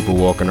see people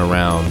walking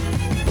around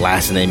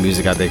blasting their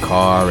music out their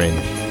car,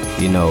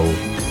 and, you know,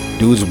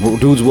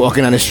 dudes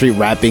walking on the street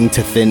rapping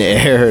to thin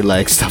air,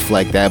 like stuff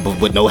like that, but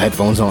with no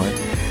headphones on.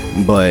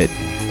 But,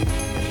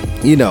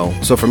 you know,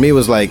 so for me it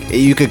was like,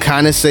 you could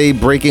kind of say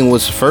breaking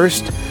was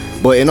first,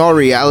 but in all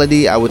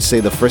reality, I would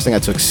say the first thing I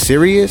took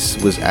serious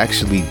was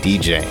actually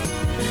DJing.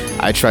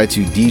 I tried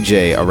to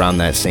DJ around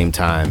that same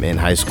time in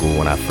high school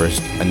when I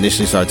first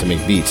initially started to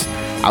make beats.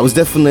 I was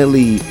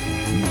definitely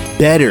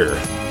better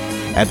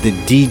at the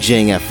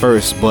DJing at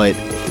first, but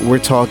we're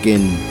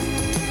talking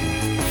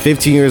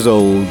 15 years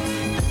old,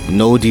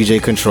 no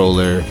DJ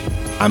controller.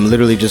 I'm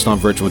literally just on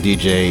virtual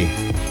DJ,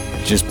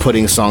 just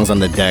putting songs on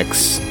the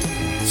decks,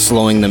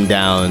 slowing them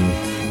down,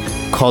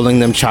 calling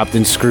them chopped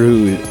and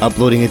screwed,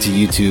 uploading it to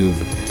YouTube,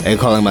 and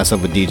calling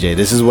myself a DJ.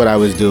 This is what I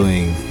was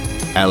doing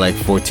at like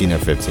 14 or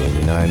 15,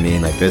 you know what I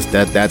mean? Like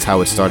that's how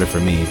it started for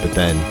me. But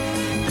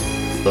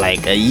then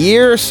like a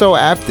year or so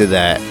after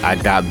that, I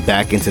got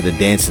back into the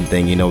dancing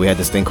thing. You know, we had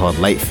this thing called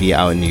Light Feet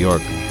out in New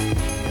York,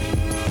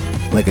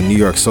 like a New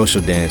York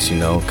social dance, you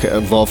know,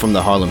 evolved from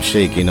the Harlem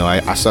Shake. You know,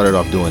 I started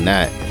off doing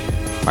that.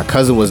 My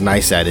cousin was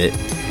nice at it.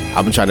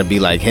 I've been trying to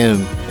be like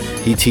him.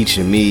 He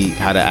teaching me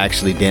how to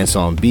actually dance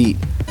on beat.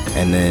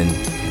 And then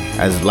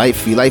as Light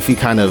Feet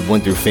kind of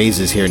went through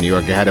phases here in New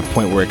York. It had a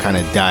point where it kind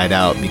of died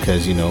out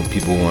because, you know,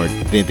 people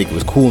didn't think it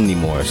was cool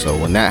anymore. So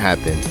when that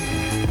happened,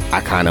 I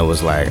kind of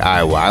was like, all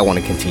right, well, I want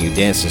to continue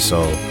dancing.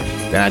 So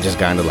then I just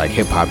got into like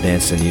hip hop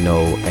dancing, you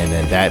know, and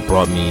then that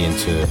brought me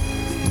into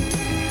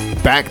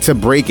back to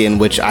breaking,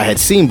 which I had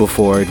seen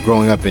before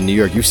growing up in New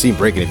York. You've seen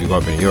breaking if you grow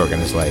up in New York,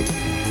 and it's like,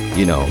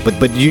 you know,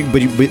 but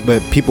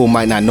people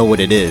might not know what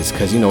it is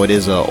because, you know, it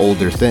is an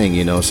older thing,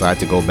 you know. So I had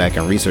to go back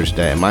and research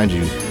that. And mind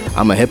you,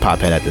 I'm a hip hop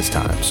head at this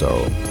time,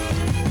 so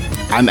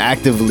I'm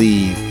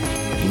actively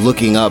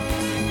looking up,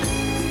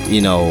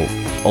 you know,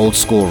 old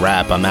school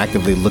rap. I'm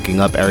actively looking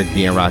up Eric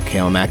B. and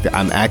Rakim.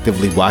 I'm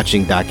actively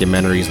watching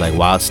documentaries like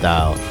Wild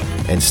Style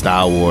and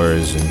Style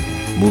Wars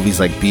and movies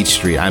like Beach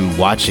Street. I'm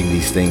watching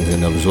these things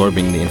and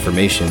absorbing the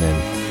information.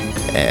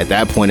 And at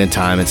that point in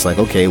time, it's like,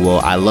 okay,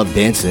 well, I love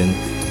dancing,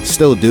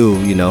 still do,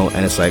 you know.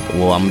 And it's like,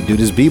 well, I'm gonna do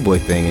this b-boy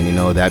thing, and you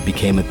know, that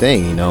became a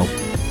thing, you know.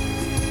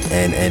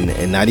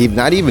 And not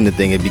even the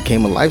thing. It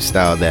became a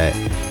lifestyle that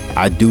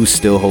I do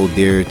still hold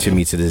dear to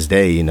me to this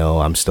day. You know,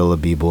 I'm still a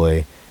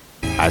b-boy.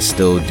 I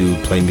still do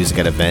play music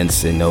at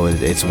events, and know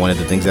it's one of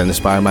the things that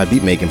inspired my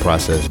beat making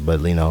process.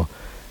 But you know,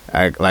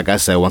 like I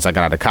said, once I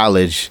got out of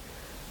college,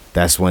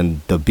 that's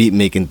when the beat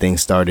making thing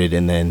started.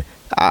 And then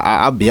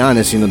I'll be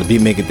honest, you know, the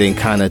beat making thing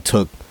kind of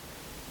took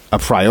a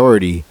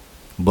priority.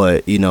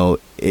 But you know,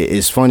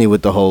 it's funny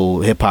with the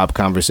whole hip hop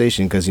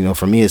conversation because, you know,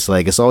 for me, it's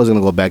like it's always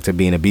gonna go back to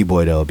being a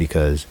b-boy though,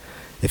 because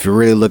if you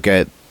really look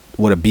at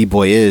what a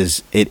b-boy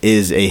is, it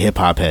is a hip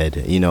hop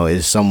head. You know,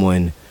 is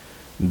someone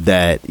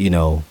that, you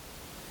know,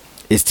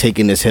 is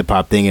taking this hip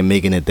hop thing and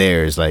making it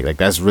theirs. Like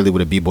that's really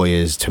what a b-boy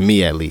is to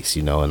me, at least,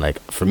 you know. And like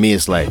for me,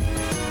 it's like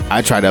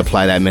I try to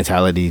apply that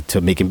mentality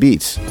to making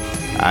beats.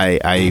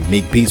 I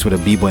make beats with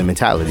a b-boy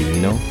mentality,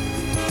 you know.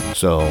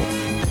 So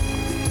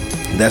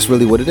that's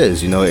really what it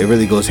is, you know. It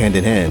really goes hand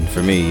in hand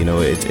for me, you know.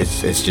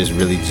 It's just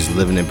really just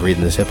living and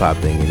breathing this hip hop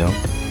thing, you know.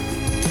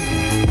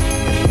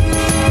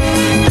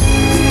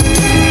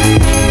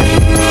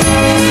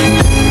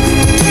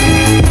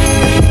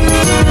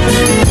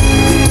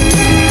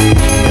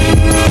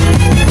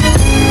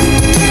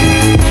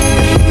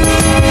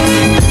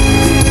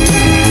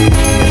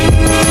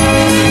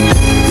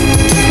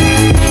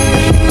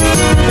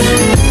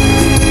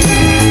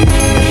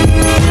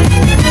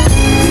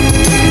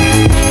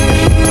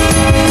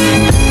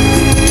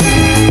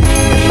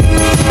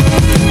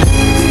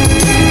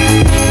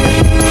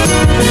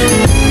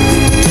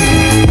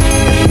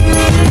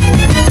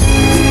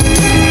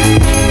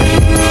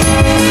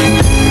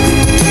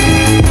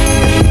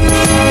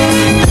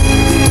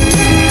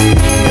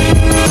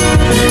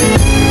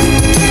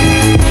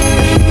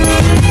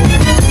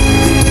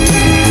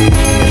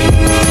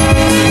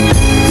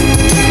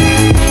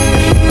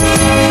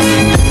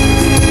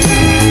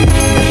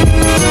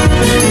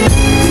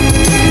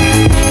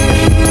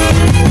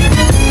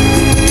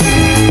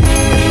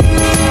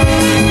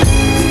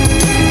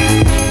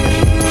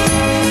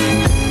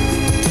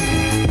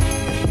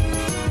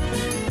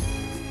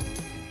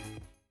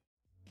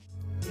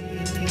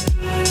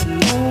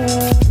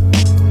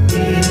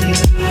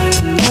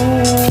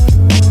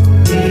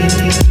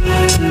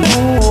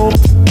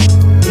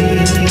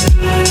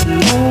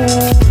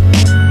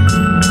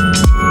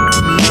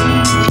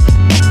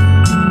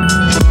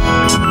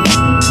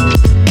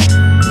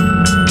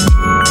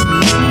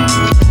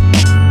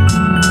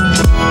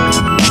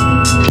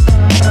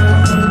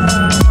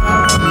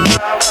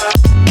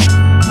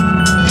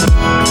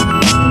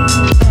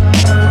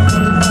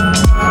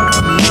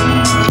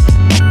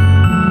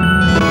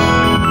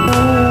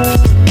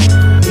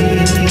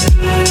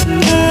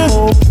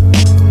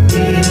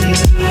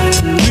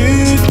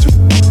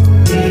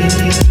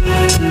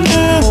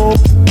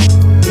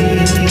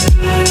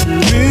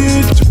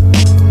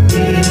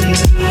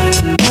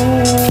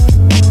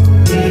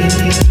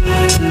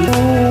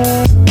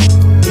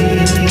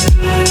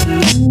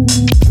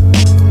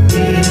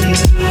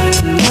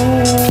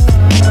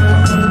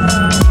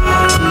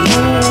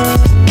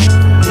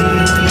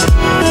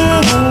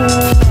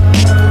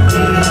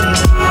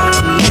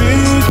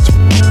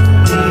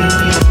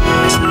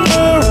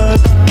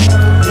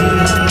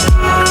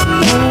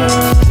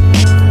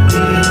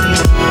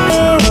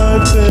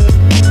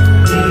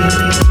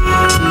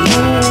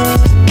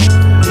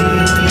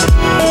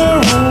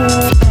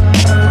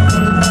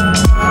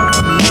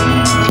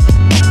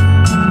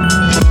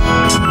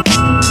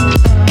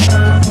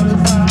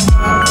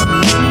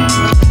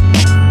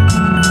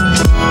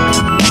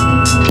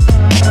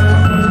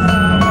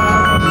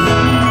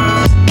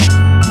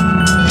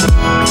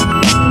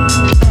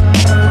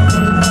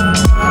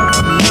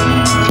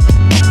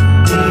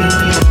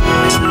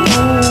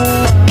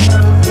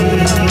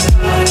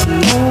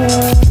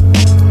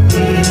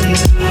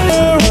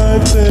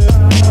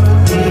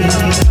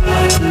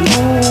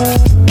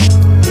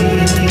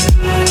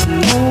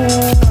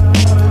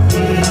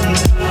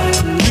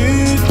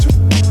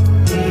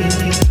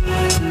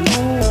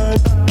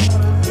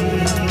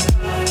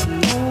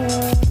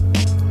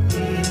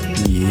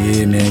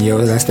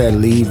 that's that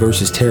Lee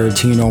versus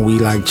Tarantino. We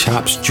like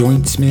chops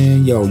joints,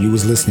 man. Yo, you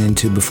was listening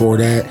to before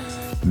that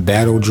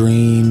Battle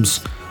Dreams.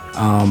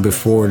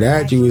 Before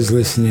that, you was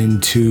listening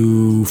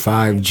to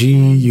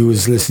 5G. You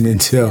was listening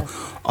to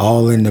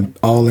All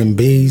in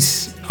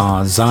Bass,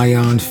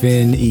 Zion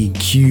Finn,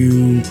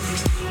 EQ.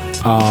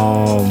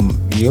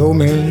 Yo,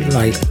 man,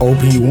 like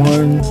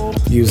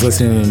OP1. You was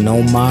listening to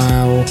No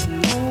Mile.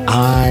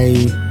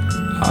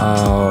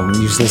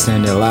 You was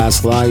listening to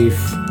Last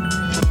Life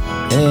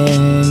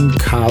and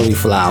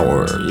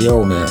Cauliflower.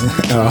 Yo, man.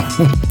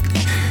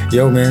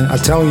 I'm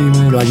telling you,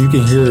 man, like you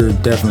can hear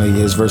definitely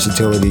his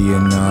versatility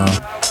in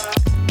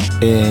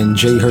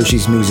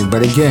Jhershey's music.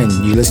 But again,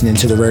 you're listening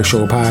to the Rec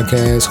Show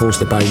podcast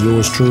hosted by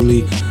yours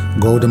truly,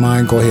 Golden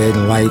Mind. Go ahead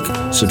and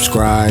like,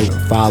 subscribe,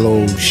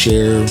 follow,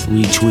 share,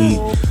 retweet,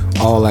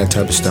 all that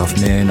type of stuff,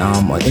 man.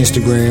 On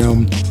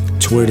Instagram,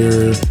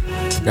 Twitter,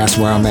 that's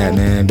where I'm at,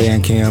 man.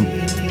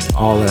 Bandcamp,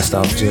 all that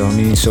stuff, you know what I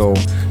mean? So,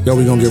 yo,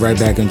 we're gonna get right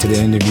back into the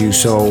interview.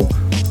 So,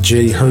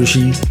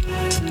 Jhershey,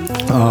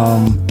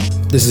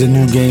 this is a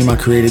new game I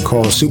created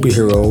called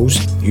Superheroes.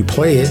 You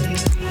play it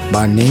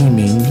by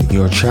naming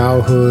your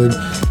childhood,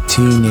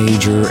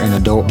 teenager, and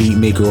adult beat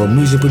maker or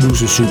music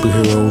producer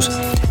superheroes,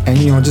 and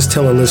just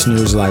tell the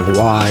listeners like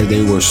why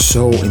they were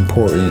so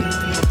important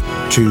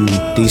to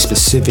these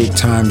specific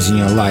times in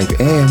your life.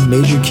 And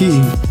major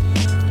key,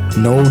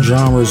 no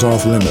genres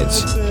off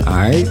limits. All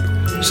right.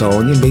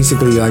 So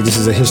basically, like this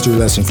is a history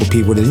lesson for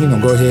people to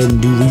go ahead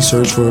and do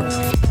research for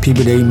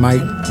people they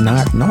might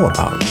not know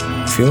about.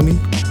 Feel me?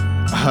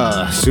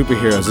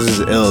 Superheroes, this is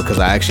ill because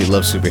I actually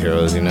love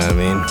superheroes, you know what I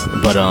mean?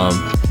 But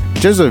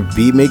just a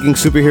beat making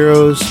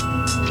superheroes,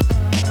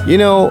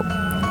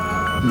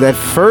 that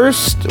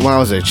first, when I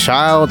was a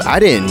child, I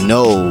didn't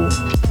know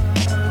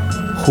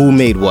who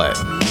made what.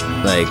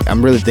 Like,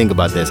 I'm really thinking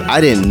about this.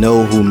 I didn't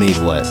know who made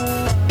what.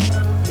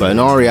 But in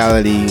all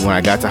reality, when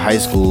I got to high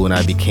school and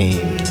I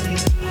became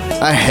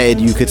a head,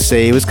 you could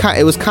say, it was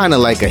kind of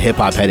like a hip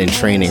hop head in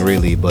training,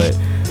 really. But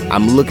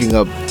I'm looking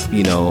up,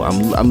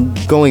 I'm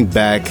going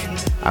back.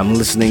 I'm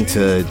listening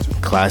to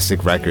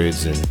classic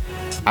records, and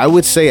I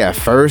would say at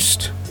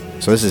first,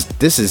 so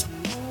this is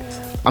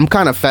I'm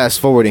kind of fast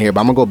forwarding here,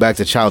 but I'm gonna go back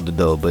to childhood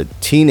though. But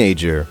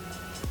teenager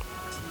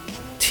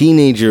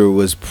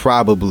was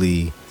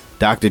probably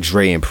Dr.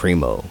 Dre and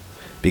Primo,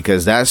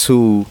 because that's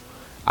who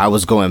I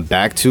was going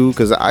back to.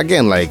 Because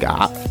again,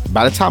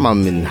 by the time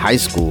I'm in high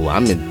school,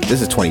 this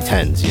is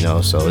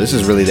 2010s, so this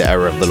is really the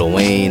era of Lil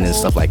Wayne and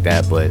stuff like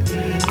that. But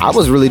I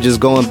was really just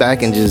going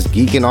back and just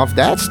geeking off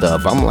that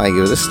stuff. I'm like,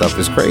 yo, this stuff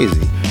is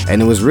crazy.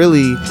 And it was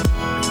really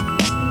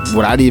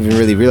what I didn't even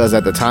really realize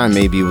at the time.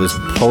 Maybe was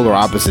polar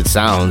opposite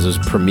sounds. It was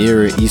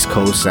Premier East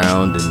Coast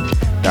sound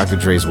and Dr.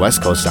 Dre's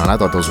West Coast sound. I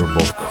thought those were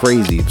both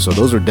crazy. So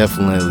those were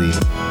definitely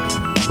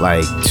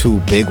like two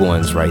big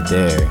ones right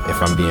there,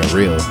 if I'm being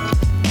real.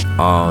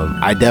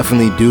 I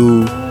definitely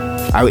do.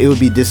 It would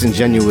be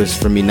disingenuous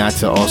for me not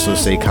to also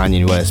say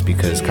Kanye West,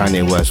 because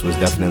Kanye West was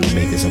definitely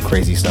making some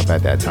crazy stuff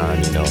at that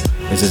time.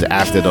 This is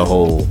after the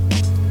whole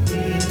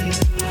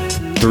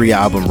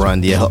 3-album run,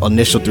 the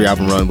initial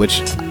 3-album run,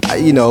 which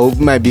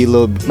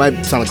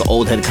might sound like an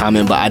old head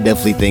comment, but I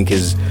definitely think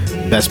his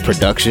best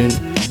production.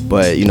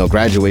 But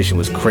Graduation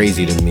was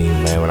crazy to me,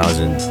 man. When I was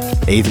in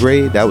 8th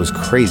grade, that was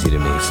crazy to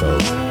me. So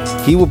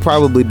he will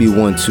probably be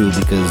one too,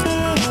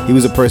 because he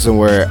was a person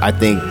where I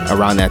think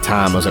around that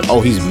time I was like,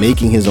 oh, he's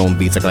making his own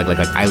beats. Like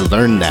I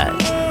learned that.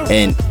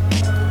 And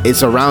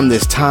it's around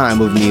this time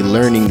of me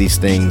learning these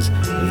things.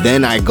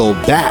 Then I go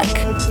back.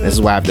 This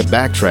is why I have to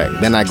backtrack.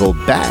 Then I go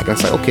back. I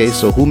was like, okay,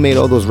 so who made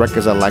all those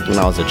records I liked when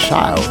I was a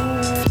child?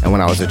 And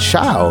when I was a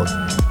child,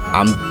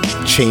 I'm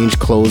Change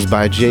Clothes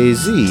by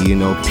Jay-Z,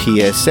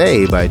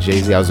 PSA by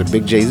Jay-Z. I was a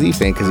big Jay-Z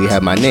fan because he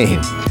had my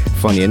name,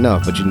 funny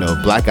enough. But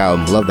Black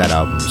Album, love that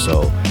album.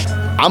 So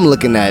I'm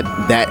looking at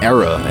that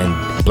era,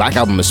 and Black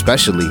Album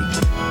especially,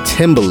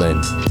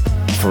 Timbaland,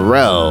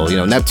 Pharrell,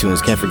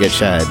 Neptunes, can't forget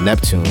Chad,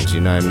 Neptunes, you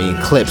know what I mean?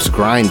 Clips,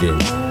 Grinding,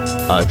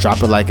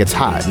 Drop It Like It's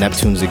Hot,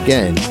 Neptunes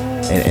again,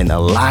 and a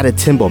lot of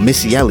Timbo,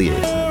 Missy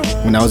Elliott.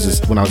 When I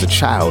was a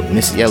child,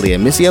 Missy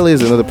Elliott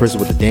is another person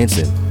with the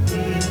dancing.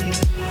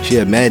 She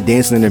had mad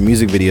dancing in her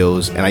music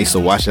videos, and I used to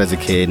watch it as a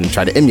kid and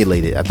try to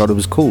emulate it. I thought it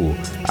was cool.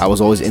 I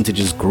was always into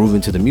just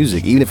grooving to the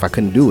music, even if I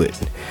couldn't do it.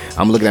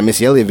 I'm looking at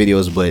Missy Elliott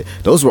videos, but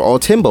those were all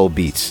Timbo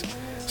beats.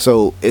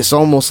 So it's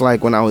almost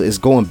like it's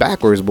going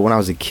backwards, but when I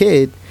was a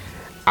kid,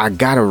 I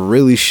gotta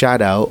really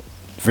shout out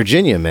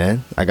Virginia,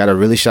 man. I gotta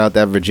really shout out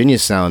that Virginia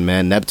sound,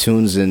 man.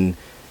 Neptunes and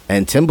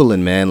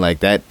Timbaland, man. Like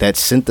that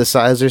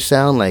synthesizer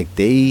sound, like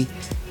they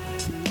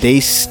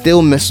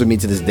still mess with me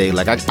to this day.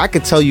 Like I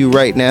could tell you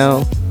right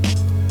now,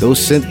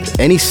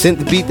 any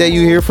synth beat that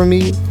you hear from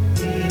me,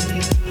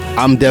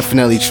 I'm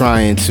definitely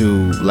trying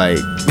to like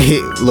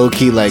low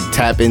key like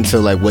tap into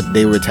like what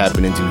they were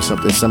tapping into,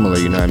 something similar,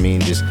 you know what I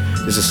mean? Just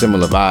a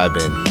similar vibe.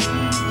 And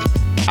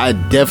I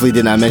definitely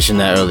did not mention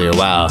that earlier.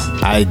 Wow,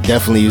 I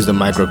definitely used the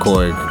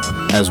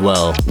microKORG as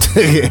well.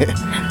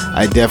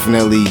 I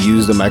definitely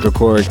use the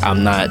microKORG.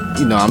 I'm not,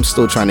 I'm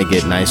still trying to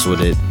get nice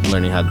with it,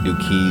 learning how to do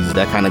keys.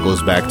 That kind of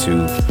goes back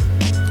to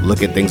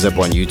looking things up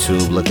on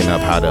YouTube, looking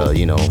up how to,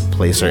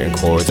 play certain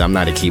chords. I'm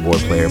not a keyboard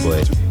player,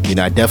 but,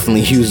 I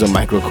definitely use a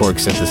microKORG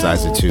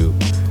synthesizer too.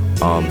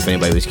 If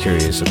anybody was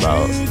curious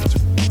about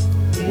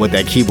what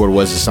that keyboard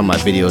was in some of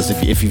my videos,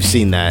 if you've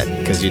seen that,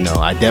 because,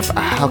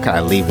 how can I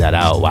leave that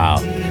out?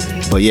 Wow.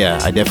 But yeah,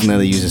 I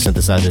definitely use a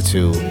synthesizer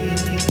too.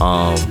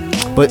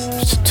 But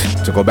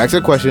to go back to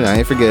the question, I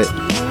ain't forget,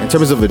 in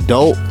terms of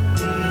adult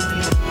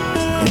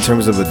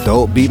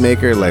beat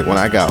maker, like when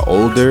I got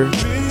older,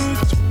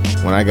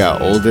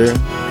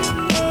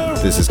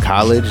 this is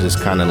college, this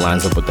kind of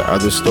lines up with the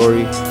other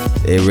story.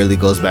 It really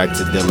goes back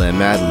to Dilla and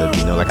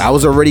Madlib. Like I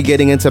was already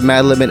getting into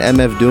Madlib and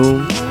MF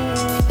Doom,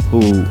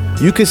 who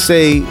you could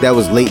say that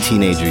was late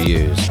teenager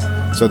years.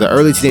 So the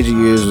early teenager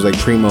years was like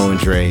Primo and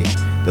Dre.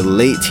 The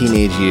late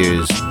teenage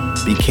years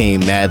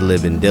became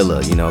Madlib and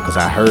Dilla, because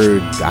I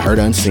heard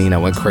Unseen, I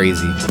went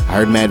crazy. I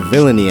heard Mad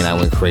Villainy and I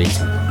went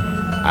crazy.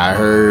 I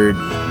heard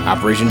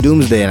Operation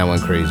Doomsday and I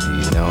went crazy,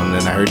 and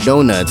then I heard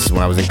Donuts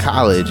when I was in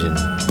college, and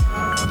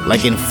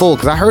like in full,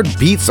 because I heard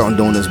beats on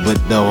Donuts, but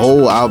the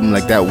whole album,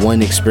 like that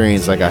one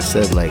experience, like I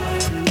said, like,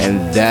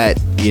 and that,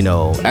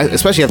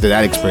 especially after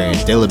that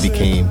experience, Dilla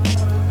became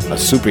a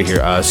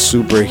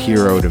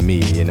superhero to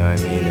me, you know what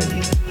I mean?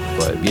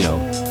 But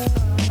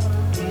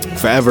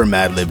forever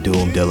Madlib,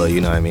 Doom, Dilla,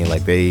 you know what I mean?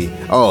 Like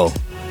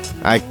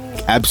I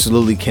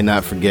absolutely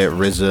cannot forget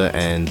RZA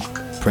and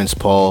Prince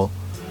Paul.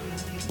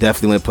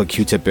 Definitely want to put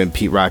Q-Tip and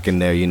Pete Rock in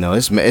there,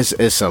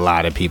 it's a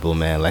lot of people,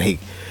 man. Like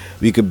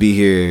we could be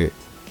here,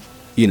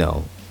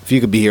 if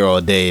you could be here all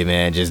day,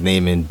 man, just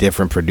naming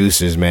different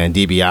producers, man.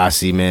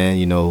 DiBiase, man,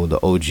 the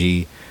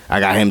OG. I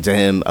got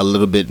him a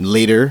little bit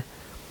later,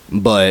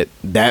 but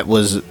that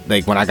was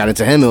like when I got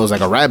into him, it was like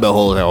a rabbit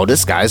hole. Like, oh,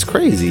 this guy's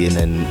crazy. And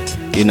then,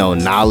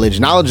 Knowledge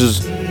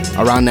was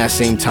around that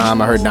same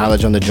time. I heard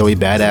Knowledge on the Joey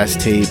Badass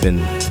tape,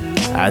 and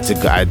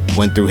I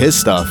went through his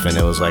stuff, and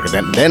it was like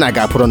then I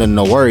got put on the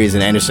No Worries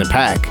and Anderson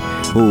 .Paak,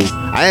 who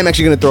I am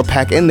actually gonna throw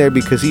Paak in there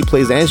because he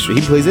plays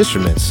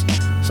instruments.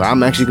 So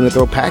I'm actually gonna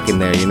throw Paak in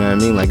there. You know what I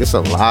mean? Like it's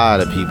a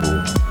lot of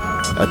people.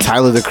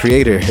 Tyler the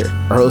Creator,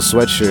 Earl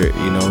Sweatshirt,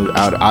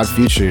 Odd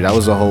Future. That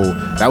was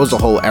a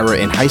whole era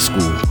in high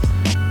school.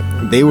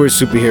 They were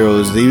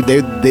superheroes.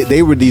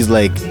 They were these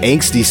like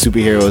angsty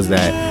superheroes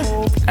that,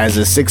 as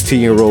a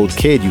 16-year-old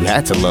kid, you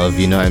had to love.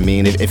 You know what I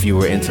mean? If you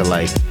were into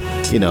like,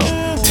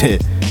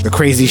 the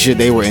crazy shit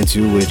they were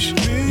into, which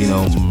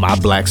my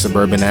black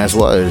suburban ass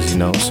was.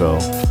 So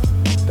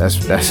that's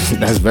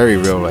very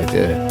real right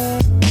there.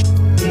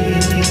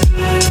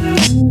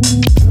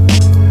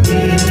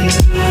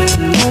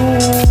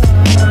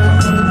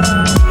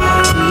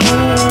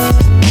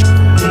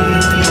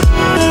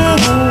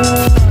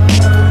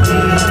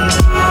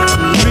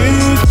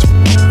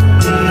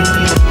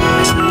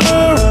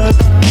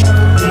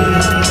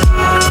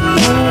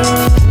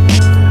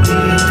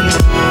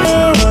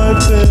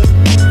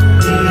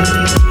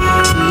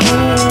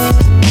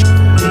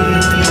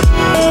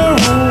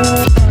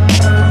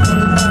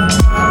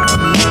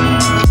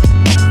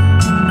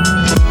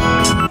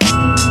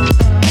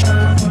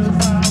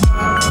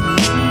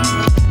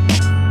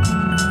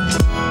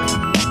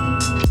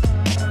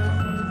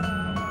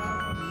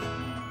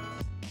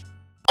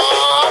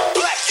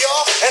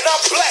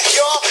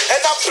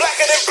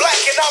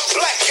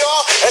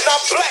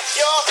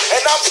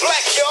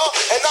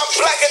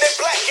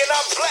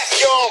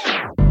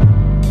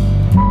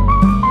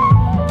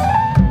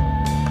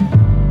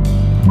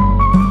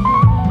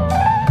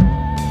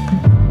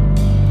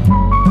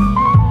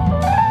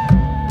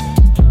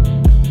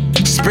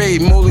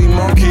 Spade, mooly,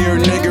 monkey, or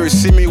nigger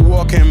see me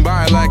walking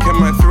by like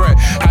I'm a threat.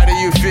 How do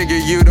you figure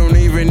you don't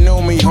even know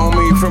me,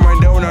 homie? From a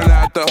donut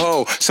out the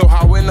hole. So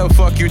how in the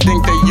fuck you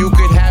think that you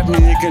could have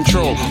me in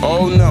control?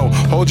 Oh no,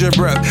 hold your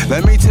breath.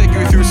 Let me take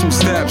you through some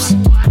steps.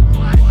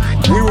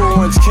 We were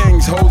once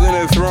kings holding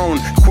a throne.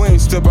 Queen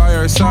stood by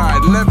our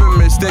side, never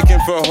mistaken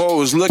for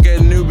hoes. Look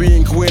at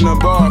Nubian Queen of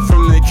Bar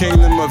from the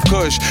kingdom of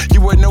Kush.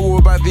 You would know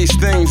about these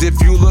things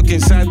if you look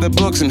inside the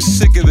books. I'm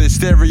sick of the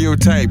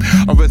stereotype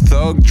of a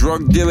thug,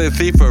 drug dealer,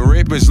 thief, or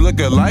rapist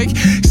look-alike.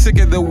 Sick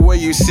of the way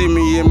you see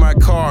me in my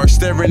car,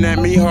 staring at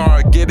me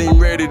hard, getting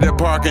ready to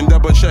park and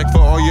double check for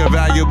all your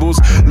valuables.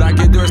 Lock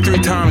your doors 3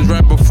 times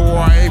right before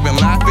I even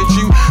laugh at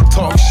you.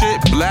 Talk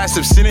shit, blast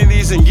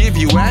obscenities, and give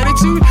you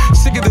attitude.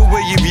 Sick of the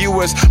way you view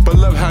us, but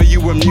love how you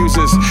amuse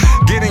us.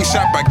 Getting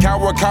shot by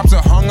coward cops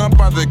or hung up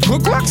by the Ku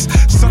Klux?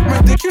 Suck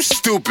my dick, you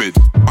stupid.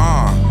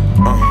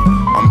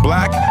 I'm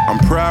black, I'm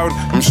proud,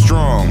 I'm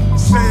strong.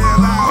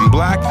 I'm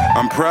black,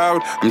 I'm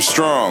proud, I'm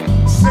strong.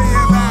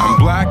 I'm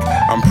black,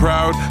 I'm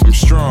proud, I'm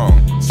strong.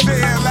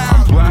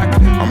 I'm black,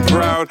 I'm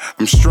proud,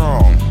 I'm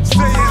strong.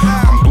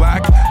 I'm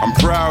black, I'm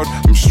proud,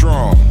 I'm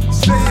strong.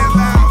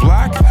 I'm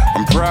black,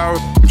 I'm proud,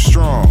 I'm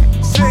strong.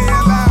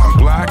 I'm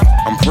black,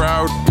 I'm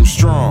proud, I'm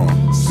strong.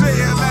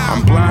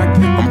 I'm black,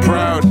 I'm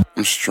proud,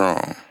 I'm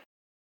strong.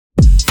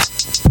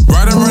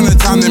 Right around the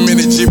time they made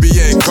a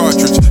GBA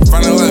cartridge.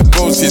 Finally left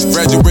Bosius,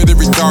 graduated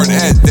retarded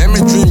head. Damn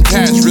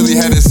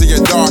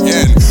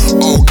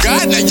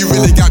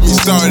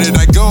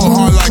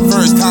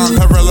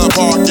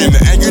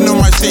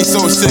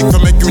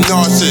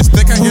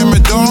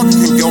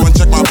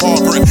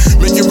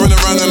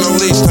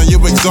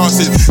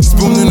exhausted.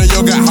 Spoon in the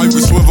yoga, how you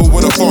swivel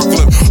with a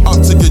forklift. Up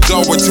to your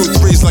jaw with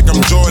 2 3s like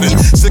I'm Jordan.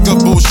 Sick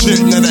of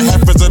bullshit, now the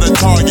heifers are the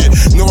target.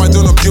 No, I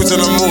don't abuse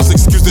the moves,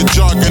 excuse the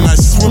jargon. I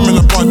swim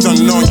in a part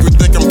unknown. You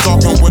think I'm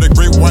talking with a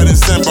great white and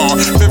sandbar.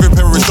 Favorite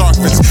pair of shark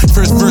fins.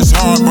 First verse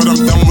hard, but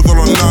I'm done with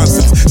all the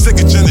nonsense. Sick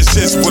of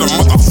Genesis with a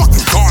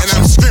motherfucking car.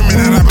 And I'm screaming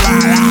at a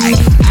blind eye.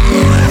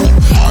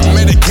 I'm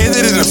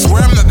medicated and I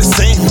swear I'm not the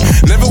same.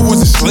 Never was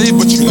a slave,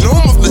 but you know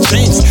I'm off the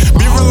chains.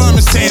 Be real, I'm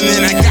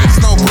standing, I got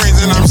no brains,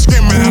 and I'm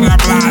screaming at a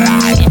blind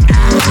eye.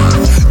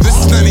 This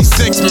is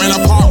 96, man, I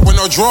park with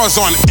no drawers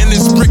on. And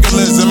it's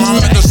sprinklers, and my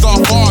mental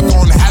start fog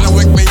on. Had to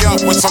wake me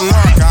up with some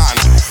narcon.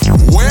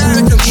 We're out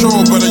of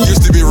control, but I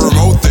used to be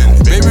remote then.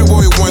 Baby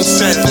boy once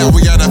said that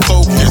we gotta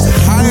focus.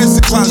 High as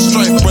the cloud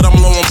strike, but I'm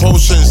low on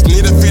potions.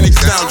 Need a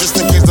Phoenix down just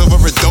in case of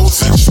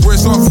overdosage.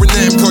 Squares off with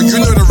Namco, you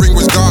know the ring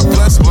was God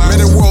bless.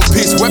 Made a world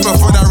peace, weapon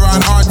for that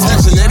ride hard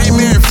tension. Any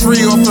man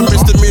free off the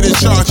misdemeanor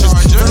charges.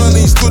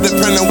 Felonies too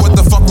depending what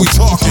the fuck we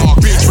talking.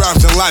 Beat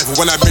drops in life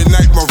when I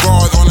midnight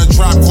maraud on a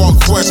tribe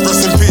called Quest.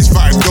 Rest in peace,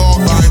 5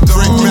 dog.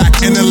 Drink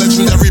Mac and the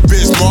legendary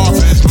Bismarck.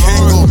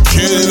 Kango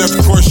Kid and of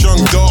course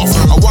Young Dolph.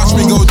 I watch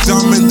me go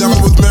dumb and dumb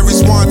with Mary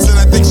Swanson.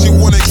 I think she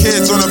wanted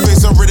kids on her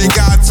face, already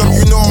got some.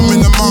 You know I'm in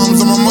the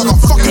moms, I'm a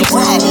motherfucking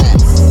problem.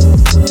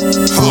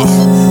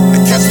 They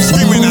catch me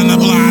screaming on the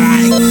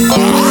blind.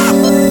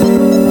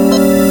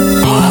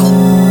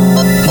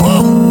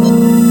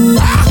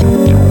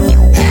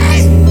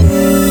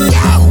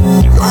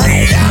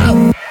 Hey,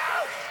 yo,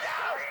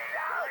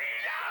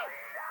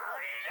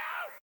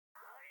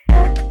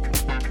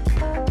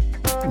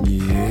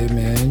 Yeah,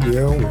 man,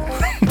 yo.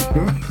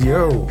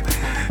 Yo.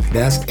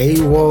 That's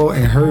AWOL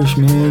and Hirsch,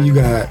 man. You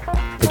got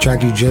the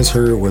track you just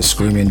heard was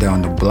Screaming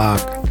Down the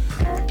Block.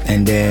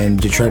 And then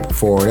the track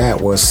before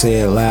that was Say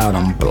It Loud,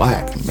 I'm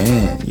Black.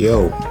 Man,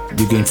 yo.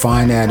 You can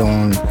find that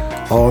on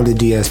all the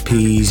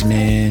DSPs,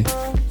 man.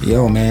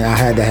 Yo, man, I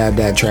had to have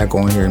that track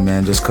on here,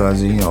 man, just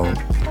cause, you know,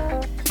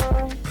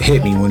 it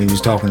hit me when he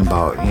was talking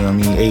about, you know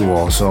what I mean,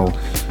 AWOL. So,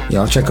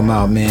 y'all check him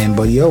out, man.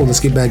 But yo, let's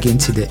get back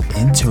into the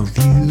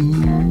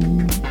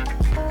interview.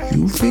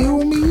 You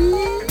feel me?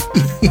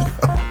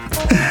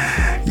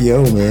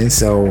 Yo, man,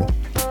 so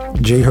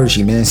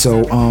Jhershey, man,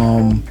 so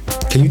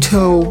can you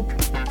tell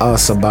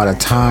us about a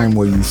time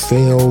where you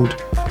failed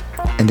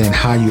and then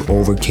how you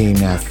overcame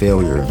that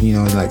failure? You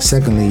know, like,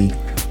 secondly,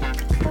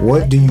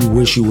 what do you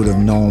wish you would have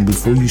known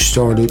before you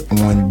started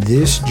on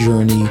this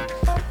journey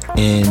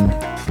in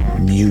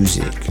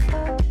music?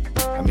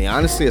 I mean,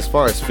 honestly, as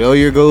far as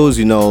failure goes,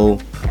 you know,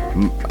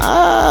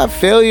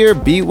 failure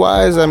beat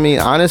wise, I mean,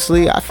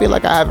 honestly, I feel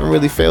like I haven't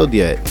really failed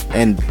yet.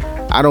 And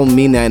I don't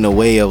mean that in a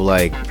way of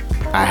like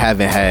I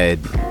haven't had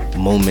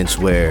moments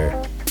where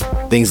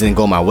things didn't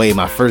go my way.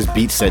 My first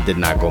beat set did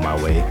not go my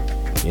way.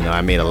 You know,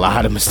 I made a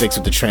lot of mistakes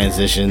with the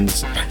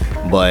transitions,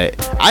 but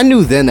I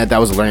knew then that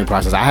was a learning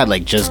process. I had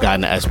like just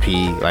gotten an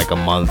SP like a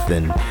month,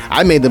 and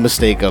I made the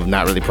mistake of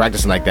not really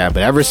practicing like that.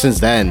 But ever since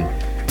then,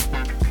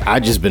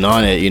 I just been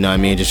on it, you know what I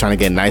mean? Just trying to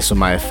get nice with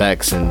my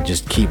effects and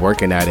just keep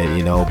working at it,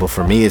 you know? But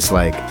for me, it's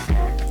like,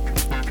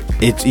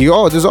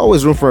 there's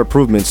always room for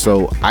improvement,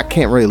 so I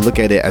can't really look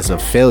at it as a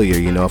failure,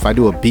 you know? If I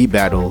do a beat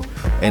battle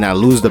and I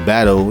lose the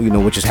battle, you know,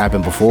 which has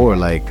happened before,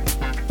 like,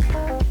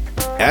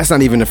 that's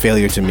not even a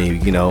failure to me,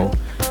 you know?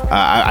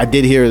 I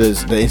did hear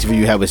the interview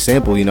you had with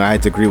Sample, you know, I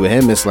had to agree with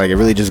him. It's like, it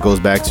really just goes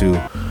back to,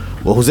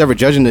 well, who's ever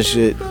judging this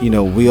shit, you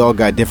know, we all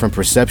got different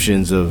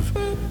perceptions of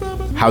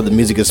how the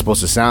music is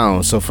supposed to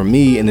sound. So for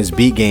me in this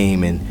beat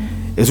game, and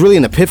it was really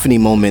an epiphany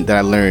moment that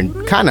I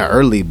learned kind of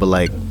early, but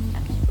like,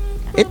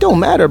 it don't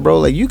matter, bro.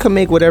 Like, you can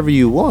make whatever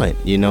you want,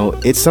 you know?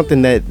 It's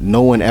something that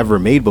no one ever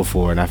made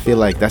before, and I feel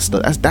like that's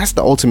the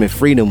ultimate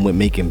freedom with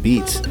making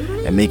beats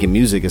and making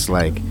music. It's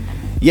like,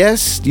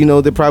 yes, you know,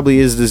 there probably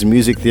is this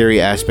music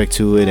theory aspect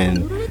to it,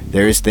 and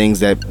there is things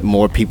that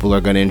more people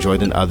are going to enjoy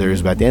than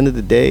others, but at the end of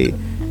the day,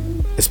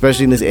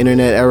 especially in this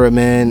internet era,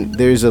 man,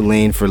 there's a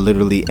lane for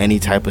literally any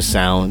type of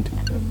sound.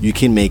 You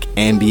can make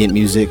ambient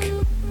music.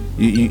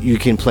 You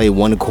can play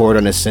one chord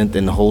on a synth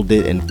and hold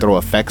it and throw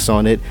effects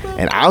on it,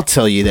 and I'll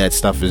tell you that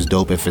stuff is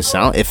dope if it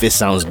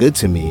sounds good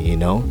to me, you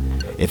know?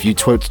 If you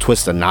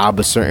twist a knob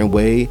a certain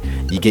way,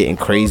 you getting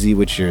crazy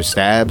with your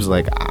stabs,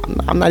 like,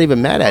 I'm not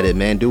even mad at it,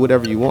 man. Do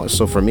whatever you want.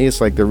 So for me,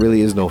 it's like there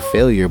really is no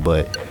failure,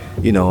 but,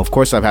 you know, of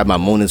course I've had my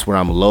moments where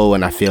I'm low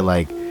and I feel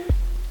like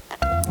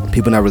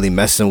people not really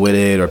messing with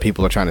it, or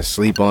people are trying to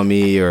sleep on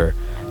me or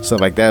stuff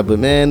like that. But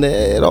man,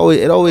 it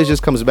always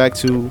just comes back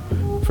to,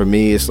 for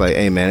me, it's like,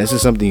 hey man, this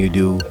is something you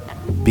do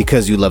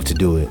because you love to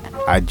do it.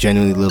 I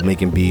genuinely love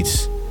making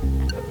beats.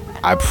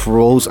 I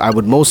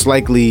would most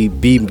likely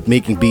be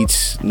making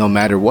beats no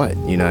matter what,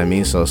 you know what I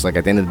mean? So it's like,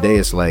 at the end of the day,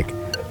 it's like,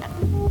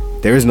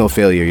 there is no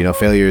failure, you know?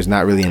 Failure is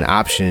not really an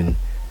option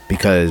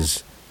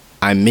because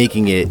I'm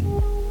making it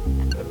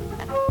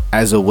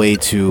as a way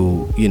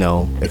to, you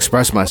know,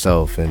 express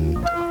myself and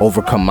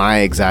overcome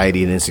my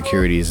anxiety and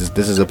insecurities.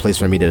 This is a place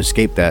for me to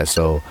escape that.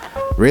 So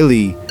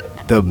really,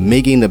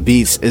 making the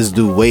beats is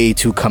the way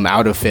to come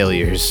out of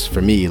failures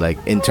for me, like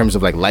in terms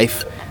of like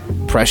life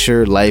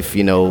pressure, life,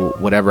 you know,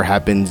 whatever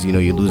happens, you know,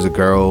 you lose a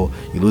girl,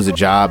 you lose a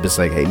job, it's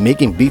like, hey,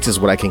 making beats is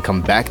what I can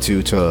come back to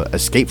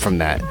escape from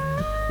that,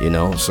 you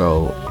know.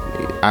 So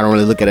I don't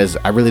really look at it as,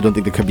 I really don't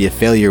think there could be a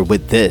failure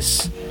with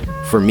this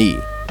for me,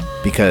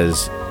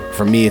 because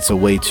for me it's a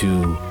way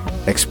to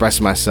express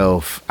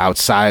myself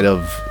outside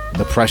of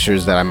the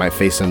pressures that I might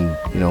face in,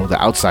 you know,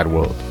 the outside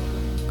world.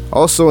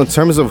 Also, in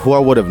terms of who I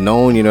would have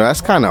known, you know,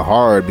 that's kind of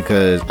hard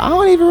because I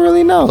don't even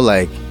really know,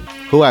 like,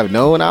 who I've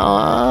known.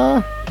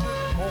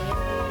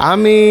 I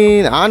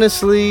mean,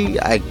 honestly,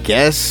 I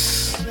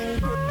guess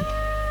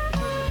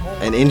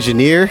an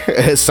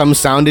engineer, some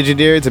sound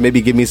engineer, to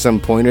maybe give me some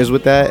pointers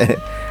with that.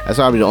 That's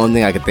probably the only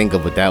thing I could think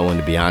of with that one,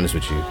 to be honest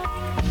with you.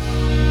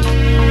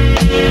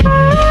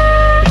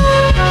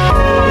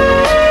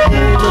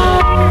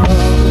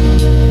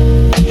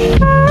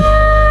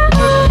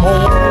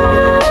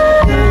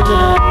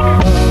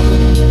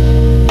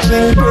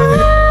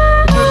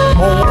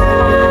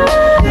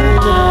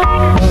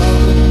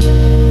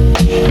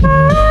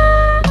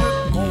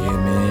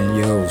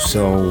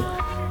 So,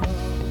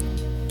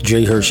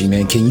 Jhershey,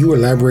 man, can you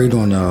elaborate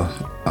on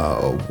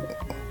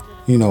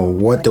you know,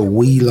 what the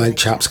We Like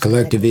Chops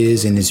collective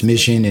is and its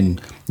mission,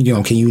 and you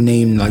know, can you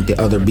name like the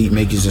other beat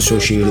makers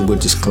associated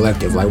with this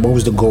collective? Like, what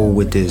was the goal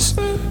with this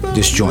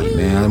joint,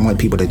 man? I want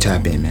people to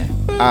tap in, man.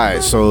 All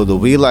right, so the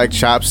We Like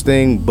Chops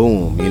thing,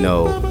 boom, you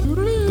know,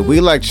 the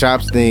We Like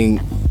Chops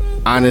thing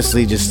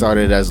honestly just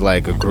started as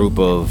like a group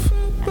of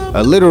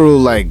a literal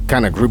like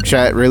kind of group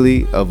chat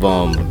really of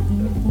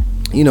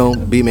you know,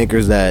 beat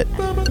makers that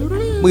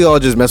we all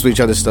just mess with each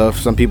other's stuff.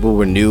 Some people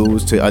were new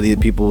to other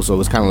people, so it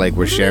was kind of like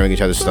we're sharing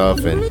each other's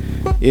stuff, and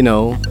you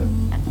know,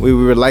 we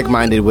were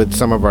like-minded with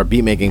some of our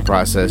beat making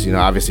process. You know,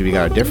 obviously we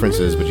got our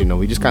differences, but you know,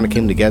 we just kind of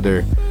came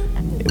together.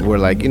 We're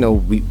like, you know,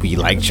 we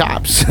like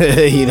chops.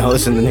 You know,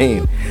 it's in the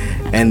name.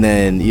 And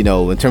then, you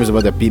know, in terms of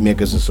other beat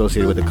makers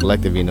associated with the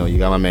collective, you know, you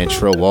got my man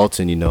Trill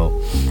Walton. You know,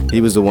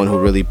 he was the one who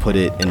really put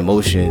it in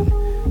motion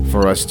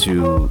for us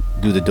to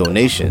do the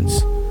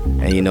donations.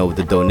 And you know, with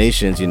the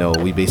donations, you know,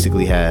 we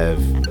basically have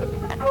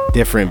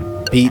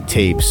different beat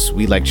tapes.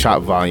 We like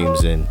chop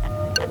volumes, and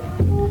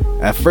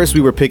at first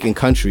we were picking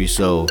countries.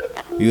 So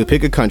we would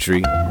pick a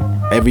country,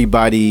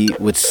 everybody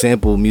would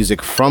sample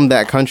music from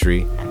that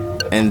country,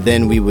 and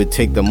then we would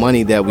take the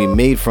money that we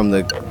made from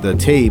the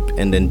tape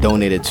and then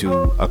donate it to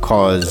a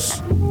cause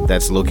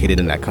that's located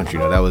in that country.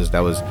 You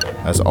know,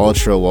 that's all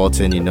Trill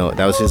Walton. You know,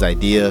 that was his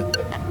idea.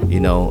 You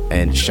know,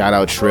 and shout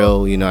out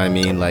Trill, you know what I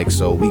mean? Like,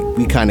 so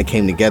we kind of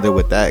came together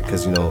with that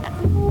because, you know,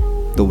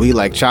 the We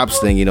Like Chops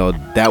thing, you know,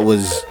 that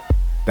was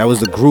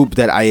the group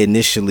that I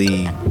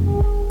initially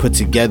put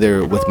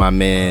together with my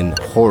man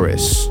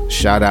Horace.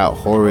 Shout out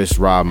Horace,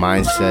 Raw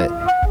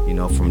Mindset, you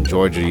know, from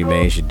Georgia. You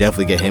man, you should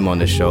definitely get him on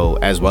the show,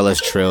 as well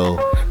as Trill,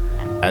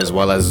 as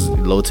well as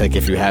Low Tech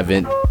if you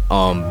haven't.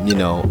 You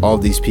know, all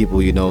these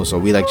people, you know, so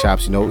We Like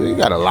Chops, you know, we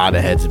got a lot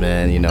of heads,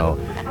 man. You know,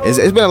 it's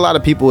been a lot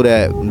of people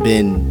that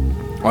been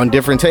on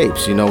different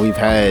tapes. You know, we've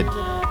had,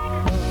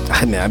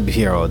 I mean, I'd be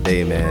here all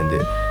day, man.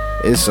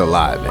 It's a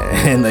lot,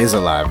 man. It's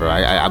a lot, bro.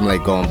 I'm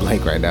like going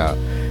blank right now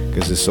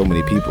because there's so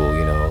many people,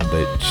 you know.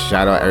 But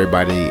shout out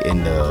everybody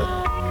in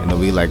the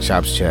We Like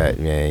Chops chat,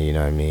 man. You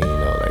know what I mean? You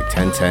know, like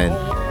 1010,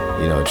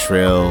 you know,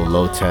 Trill,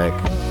 Low Tech,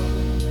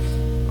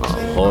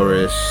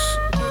 Horace.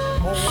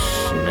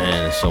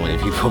 Man, there's so many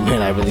people,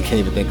 man. I really can't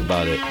even think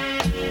about it.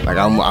 Like,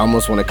 I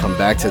almost want to come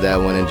back to that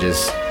one and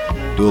just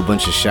do a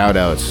bunch of shout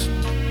outs.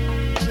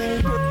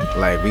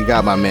 Like, we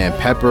got my man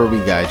Pepper, we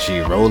got G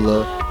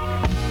Rolla,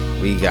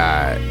 we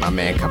got my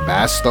man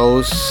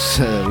Cabastos,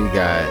 we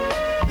got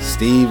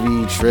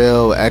Stevie,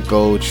 Trill,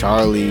 Echo,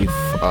 Charlie,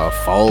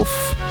 Fulf,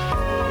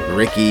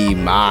 Ricky,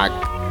 Mock,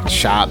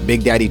 Chop,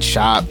 Big Daddy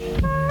Chop,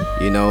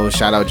 you know,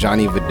 shout out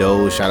Johnny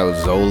Vido, shout out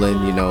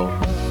Zolan, you know,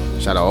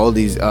 shout out all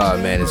these,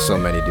 man, there's so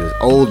many dudes.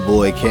 Old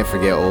Boy, can't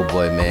forget Old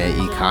Boy, man,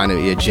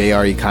 Economy, yeah,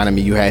 JR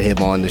Economy, you had him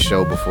on the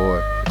show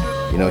before,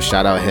 you know,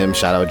 shout out him,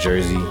 shout out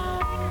Jersey.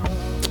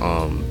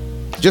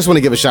 Just want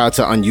to give a shout out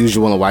to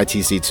Unusual and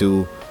YTC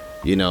too.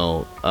 You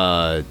know,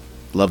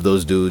 love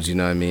those dudes. You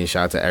know what I mean?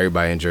 Shout out to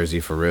everybody in Jersey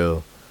for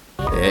real.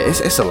 Yeah,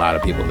 it's a lot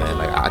of people, man.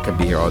 Like, I could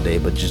be here all day,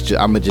 but just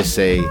I'm gonna just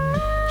say,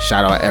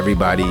 shout out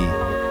everybody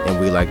and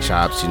We Like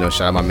Chops. You know,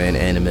 shout out my man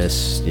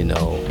Animus. You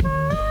know,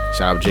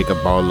 shout out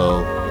Jacob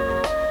Barlow.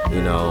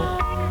 You know,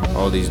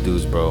 all these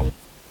dudes, bro.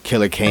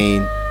 Killer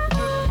Kane.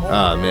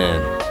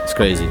 Man, it's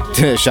crazy.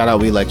 Shout out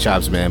We Like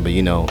Chops, man. But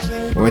you know,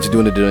 we're into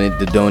doing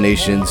the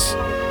donations.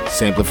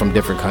 Sampling from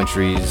different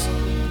countries.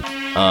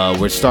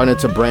 We're starting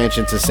to branch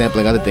into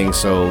sampling other things.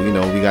 So, you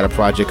know, we got a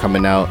project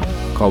coming out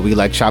called We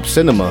Like Chop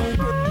Cinema.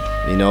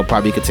 You know,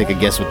 probably could take a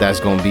guess what that's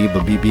going to be,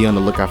 but be on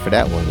the lookout for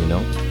that one, you know.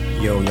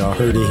 Yo, y'all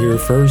heard it here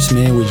first,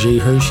 man, with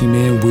Jhershey,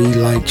 man. We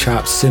Like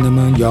Chop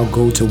Cinema. Y'all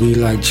go to We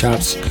Like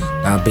Chops,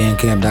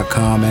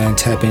 bandcamp.com, man.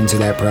 Tap into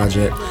that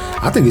project.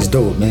 I think it's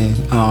dope, man.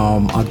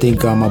 I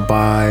think I'm going to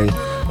buy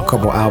a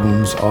couple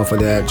albums off of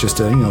that just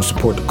to, you know,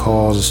 support the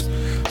cause.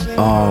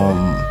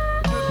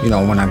 You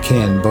know, when I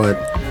can, but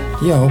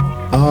yo,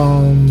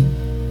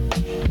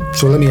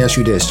 So let me ask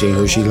you this, Jay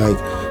Hershey. Like,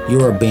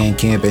 you're a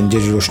Bandcamp and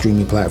digital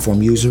streaming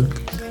platform user.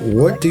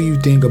 What do you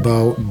think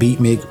about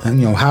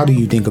how do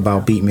you think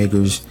about beat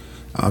makers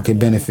can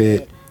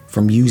benefit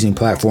from using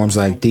platforms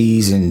like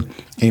these and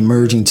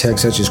emerging tech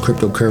such as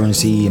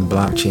cryptocurrency and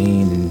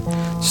blockchain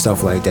and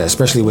stuff like that,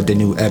 especially with the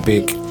new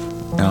Epic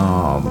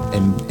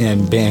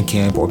and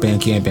Bandcamp, or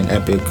Bandcamp and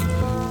Epic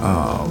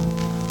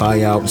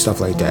buyout and stuff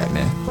like that,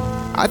 man?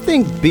 I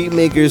think beat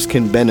makers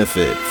can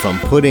benefit from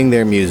putting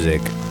their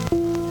music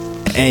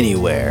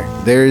anywhere.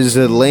 There's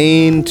a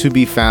lane to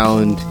be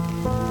found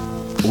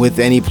with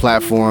any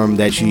platform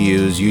that you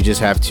use. You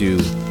just have to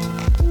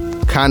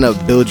kind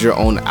of build your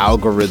own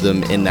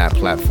algorithm in that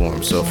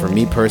platform. So for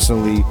me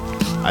personally,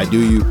 I do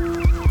use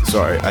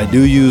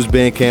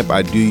Bandcamp.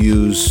 I do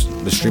use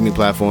the streaming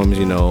platforms.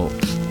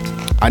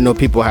 I know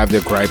people have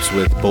their gripes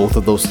with both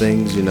of those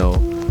things,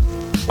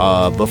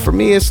 but for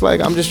me, it's like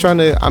I'm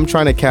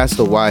trying to cast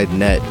a wide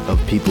net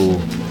of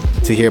people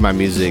to hear my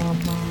music,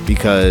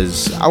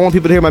 because I want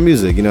people to hear my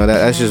music.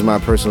 That's just my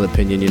personal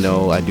opinion.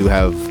 I do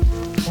have,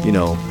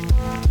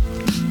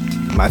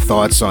 my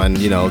thoughts on,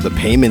 the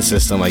payment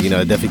system. Like, it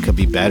definitely could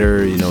be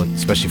better,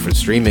 especially for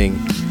streaming.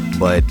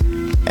 But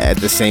at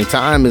the same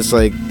time, it's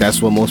like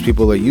that's what most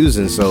people are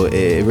using. So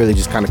it really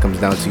just kind of comes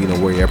down to,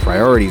 where your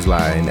priorities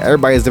lie. And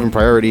everybody has different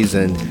priorities,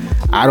 and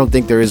I don't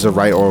think there is a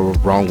right or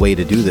wrong way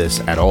to do this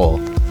at all.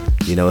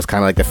 It's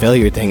kind of like the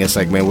failure thing. It's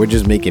like, man, we're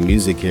just making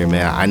music here,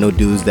 man. I know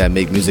dudes that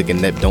make music and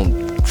that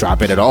don't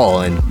drop it at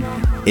all, and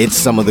it's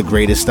some of the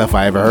greatest stuff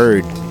I ever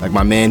heard. Like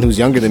my man who's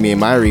younger than me,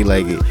 Myri,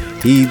 like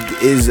he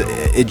is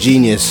a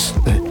genius.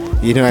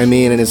 You know what I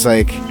mean? And it's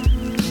like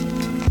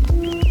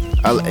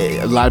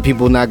a lot of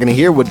people not gonna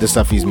hear what the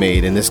stuff he's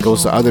made, and this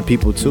goes to other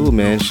people too,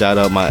 man. Shout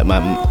out my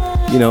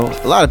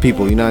a lot of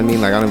people. You know what I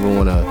mean? Like I don't even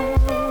want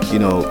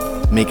to,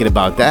 make it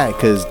about that,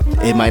 because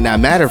it might not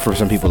matter for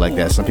some people like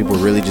that. Some people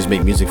really just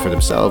make music for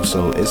themselves,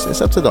 so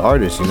it's up to the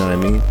artist. You know what I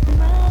mean?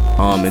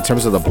 In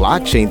terms of the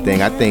blockchain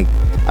thing, I think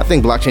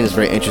blockchain is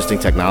very interesting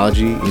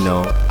technology.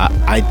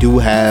 I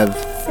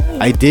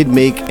did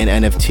make an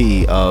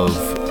NFT of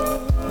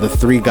the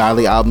 3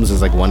 Godly albums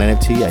as like one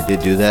NFT. I did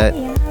do that.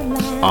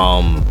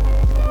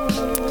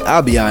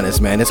 I'll be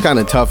honest, man, it's kind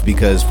of tough,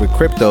 because with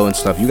crypto and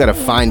stuff, you gotta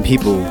find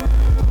people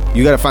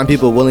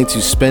willing to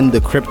spend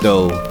the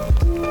crypto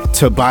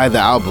to buy the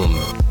album,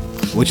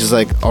 which is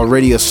like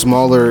already a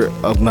smaller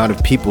amount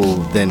of people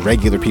than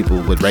regular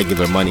people with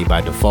regular money by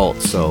default.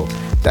 So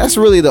that's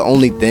really the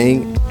only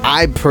thing.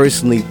 I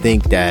personally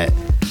think that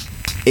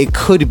it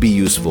could be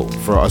useful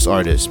for us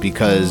artists,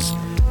 because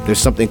there's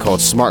something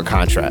called smart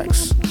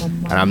contracts,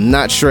 and I'm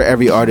not sure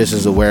every artist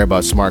is aware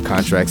about smart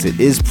contracts. It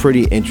is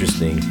pretty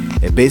interesting.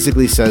 It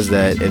basically says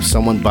that if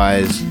someone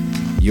buys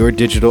your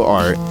digital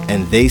art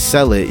and they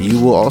sell it, you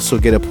will also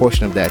get a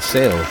portion of that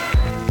sale.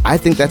 I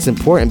think that's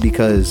important,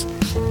 because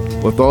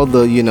with all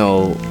the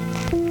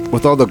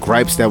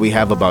gripes that we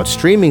have about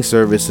streaming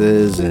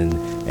services and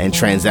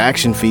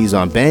transaction fees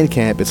on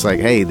Bandcamp, it's like,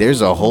 hey,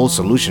 there's a whole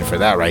solution for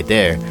that right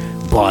there.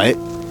 But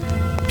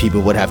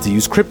people would have to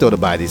use crypto to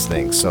buy these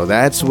things. So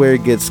that's where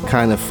it gets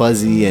kind of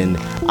fuzzy, and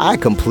I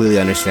completely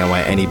understand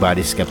why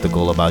anybody's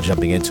skeptical about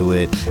jumping into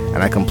it.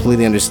 And I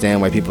completely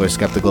understand why people are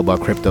skeptical about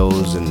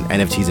cryptos and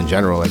NFTs in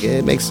general. Like,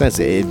 it makes sense.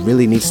 It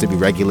really needs to be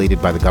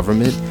regulated by the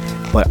government.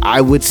 But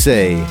I would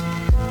say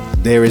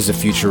there is a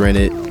future in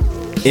it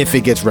if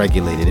it gets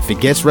regulated. If it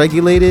gets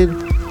regulated,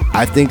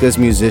 I think as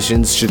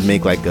musicians should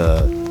make like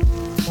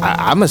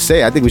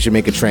I think we should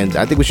make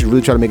I think we should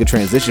really try to make a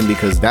transition,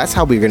 because that's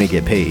how we're gonna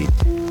get paid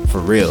for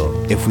real.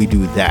 If we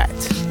do that,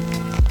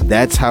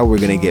 that's how we're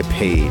gonna get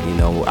paid.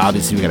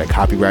 Obviously we gotta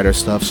copyright our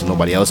stuff so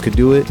nobody else could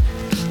do it,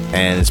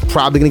 and it's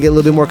probably gonna get a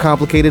little bit more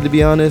complicated, to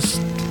be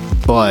honest.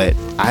 But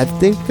I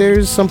think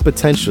there's some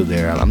potential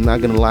there. I'm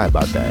not gonna lie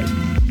about that.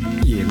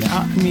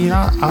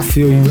 Yeah, I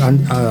feel you.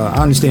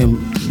 I understand,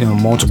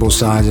 multiple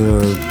sides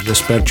of the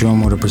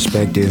spectrum or the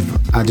perspective.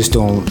 I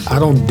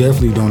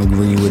definitely don't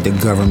agree with the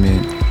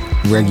government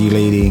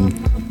regulating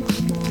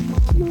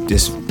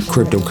this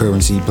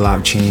cryptocurrency,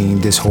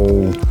 blockchain, this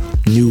whole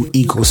new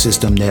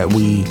ecosystem that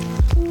we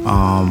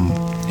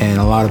and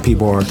a lot of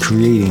people are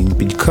creating,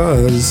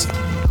 because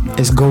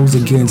it goes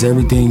against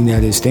everything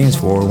that it stands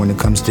for when it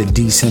comes to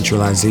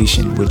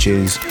decentralization, which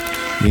is,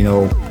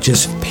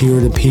 just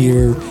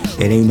peer-to-peer.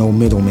 It ain't no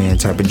middleman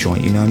type of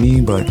joint, you know what I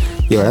mean? But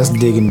that's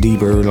digging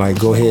deeper. Like,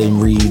 go ahead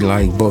and read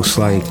like books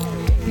like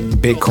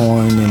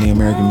Bitcoin and the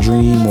American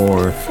Dream,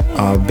 or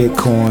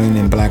Bitcoin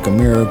and Black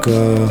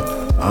America.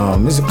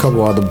 There's a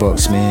couple other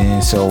books,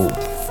 man. So,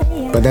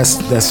 but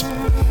that's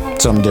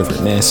something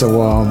different, man.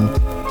 So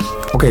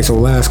okay, so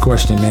last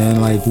question, man.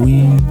 Like,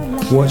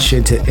 what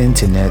should the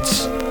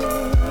internets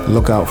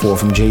look out for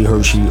from Jay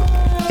Hershey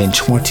in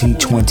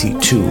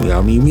 2022?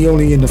 I mean, we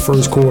only in the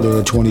first quarter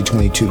of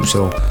 2022,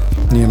 so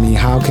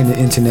how can the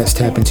internets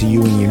tap into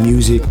you and your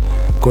music?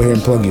 Go ahead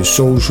and plug your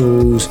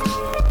socials,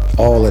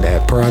 all of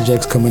that,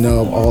 projects coming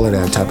up, all of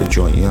that type of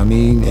joint. You know what I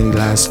mean? Any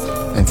last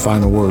and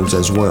final words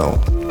as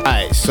well?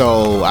 Alright,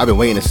 so I've been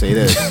waiting to say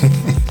this.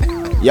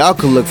 y'all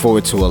can look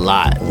forward to a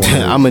lot.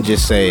 I'ma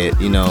just say it,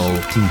 you know.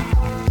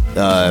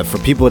 For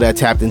people that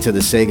tapped into the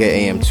Sega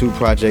AM2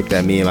 project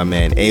that me and my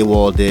man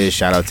AWOL did,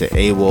 shout out to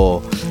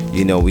AWOL.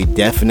 You know, we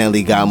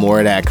definitely got more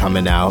of that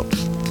coming out.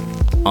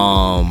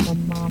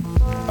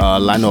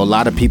 I know a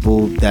lot of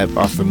people that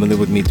are familiar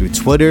with me through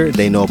Twitter.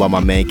 They know about my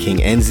man King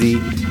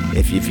Enzi.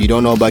 If you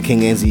don't know about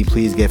King Enzi,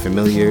 please get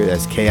familiar.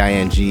 That's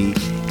KINGENZEE.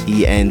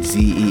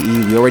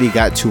 We already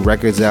got 3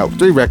 records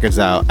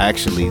out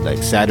actually,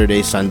 like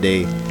Saturday,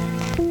 Sunday.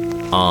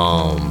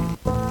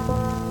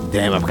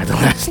 Damn, I forgot the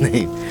last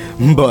name.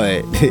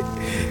 But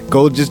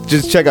go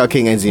just check out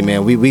King Enzi,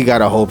 man. We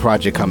got a whole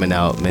project coming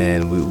out,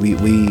 man.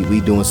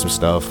 We doing some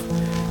stuff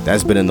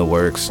that's been in the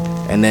works,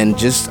 and then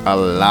just a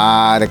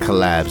lot of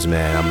collabs,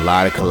 man.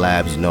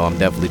 You know,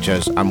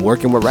 I'm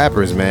working with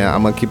rappers, man.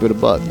 I'm gonna keep it a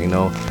buck, you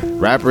know.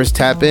 Rappers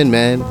tap in,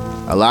 man.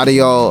 A lot of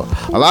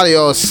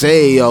y'all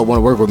say y'all want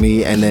to work with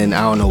me, and then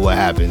I don't know what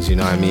happens, you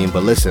know what I mean?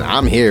 But listen,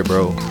 I'm here,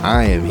 bro.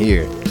 I am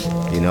here.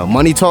 You know,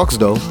 money talks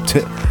though.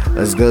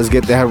 Let's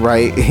get that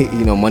right.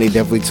 You know, money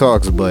definitely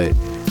talks, but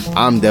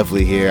I'm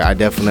definitely here. I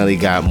definitely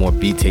got more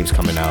beat tapes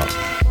coming out.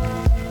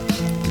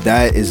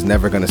 That is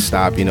never gonna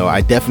stop. You know,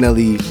 I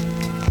definitely,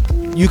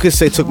 you could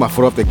say, took my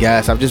foot off the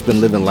gas. I've just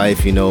been living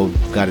life, you know,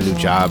 got a new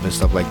job and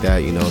stuff like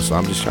that, you know, so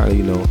I'm just trying to,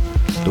 you know,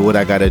 do what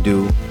I gotta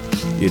do,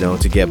 you know,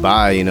 to get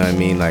by, you know what I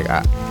mean? Like,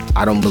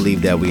 I don't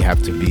believe that we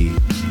have to be,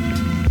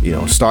 you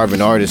know,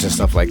 starving artists and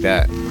stuff like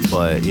that,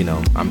 but, you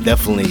know, I'm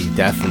definitely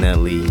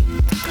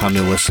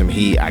coming with some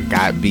heat. I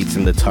got beats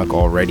in the tuck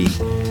already.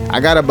 I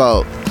got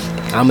about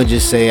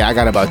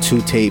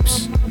 2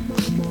 tapes.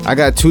 I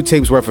got 2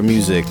 tapes worth of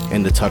music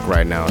in the tuck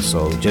right now,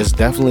 so just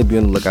definitely be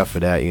on the lookout for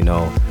that, you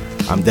know.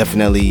 I'm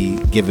definitely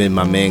giving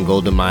my man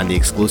Golden Mind the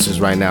exclusives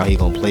right now. He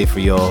gonna play for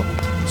y'all,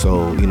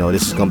 so, you know,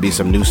 this is gonna be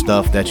some new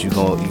stuff that you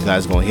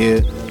guys gonna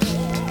hear,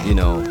 you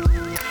know.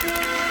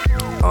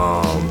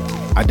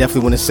 I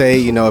definitely want to say,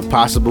 you know, if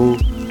possible,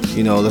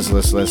 you know, let's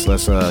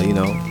you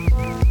know,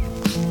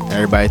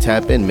 everybody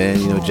tap in, man.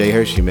 You know,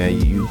 Jhershey, man.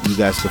 You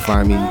guys can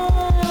find me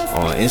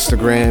on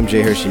Instagram,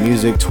 Jhershey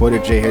Music, Twitter,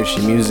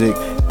 Jhershey Music,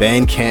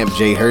 Bandcamp,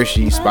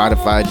 Jhershey,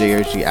 Spotify,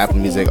 Jhershey, Apple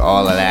Music,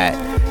 all of that.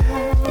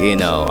 You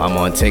know, I'm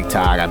on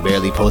TikTok. I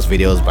barely post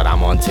videos, but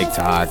I'm on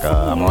TikTok.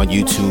 I'm on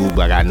YouTube.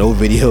 I got no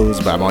videos,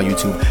 but I'm on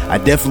YouTube. I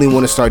definitely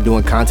want to start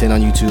doing content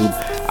on YouTube.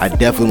 I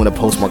definitely want to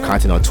post more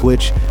content on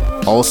Twitch.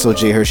 Also,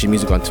 Jhershey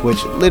Music on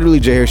Twitch. Literally,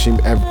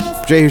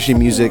 Jhershey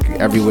Music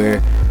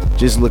everywhere.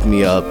 Just look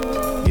me up.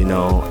 You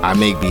know, I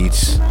make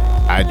beats.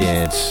 I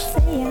dance.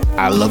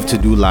 I love to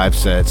do live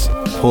sets.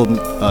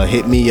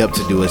 Hit me up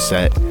to do a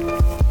set,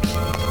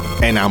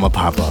 and I'ma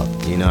pop up.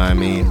 You know what I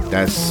mean?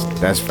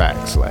 That's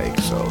facts. Like,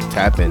 so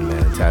tap in,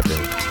 man. Tap in.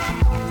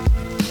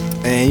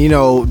 And, you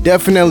know,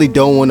 definitely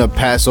don't want to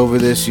pass over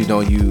this. You know,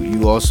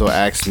 you also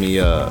asked me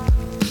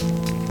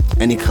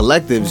any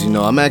collectives. You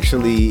know, I'm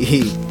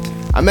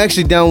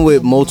actually down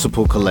with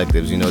multiple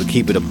collectives. You know, to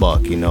keep it a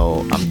buck. You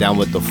know, I'm down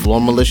with the Floor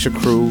Militia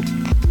crew,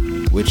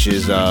 which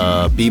is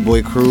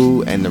B-Boy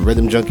crew, and the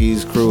Rhythm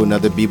Junkies crew,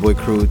 another B-Boy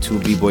crew, 2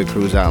 B-Boy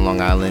crews out in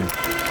Long Island.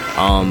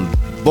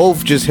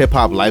 Both just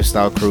hip-hop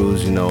lifestyle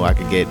crews, you know. I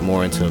could get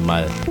more into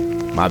my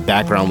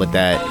background with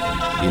that,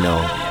 you know.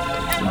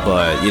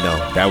 But, you know,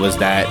 that was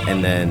that.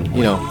 And then,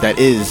 you know, that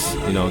is,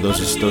 you know, those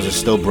are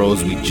still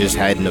bros. We just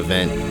had an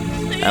event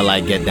at,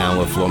 like, Get Down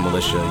with Floor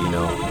Militia, you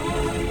know.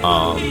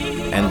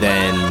 And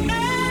then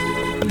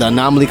the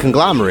Anomaly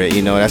Conglomerate,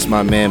 you know, that's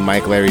my man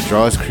Mike Larry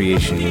Draw's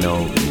creation, you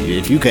know.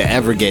 If you could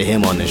ever get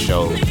him on the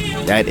show,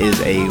 that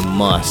is a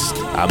must.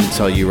 I'm gonna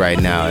tell you right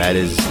now, that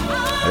is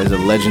a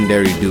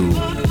legendary dude,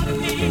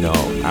 you know,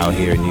 out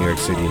here in New York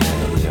City,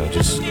 man. You know,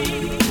 just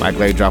Mike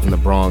Larry Draw from the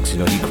Bronx, you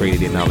know, he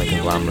created the Anomaly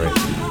Conglomerate.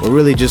 We're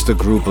really just a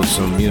group of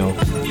some, you know,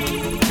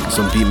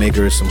 some beat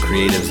makers, some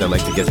creatives that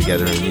like to get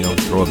together and, you know,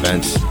 throw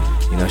events.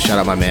 You know, shout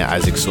out my man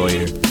Isaac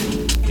Sawyer,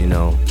 you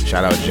know,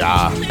 shout out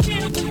Ja.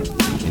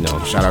 You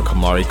know, shout out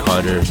Kamari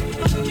Carter.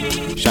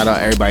 Shout out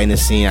everybody in the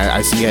scene.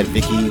 I see you had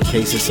Vicky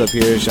Cases up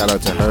here. Shout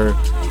out to her.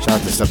 Shout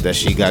out to stuff that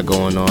she got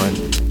going on.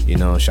 You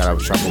know, shout out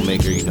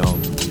Troublemaker, you know.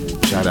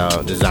 Shout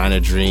out Designer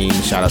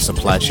Dreams. Shout out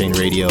Supply Chain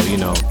Radio, you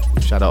know.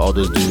 Shout out all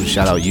those dudes.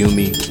 Shout out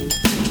Yumi.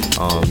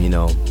 You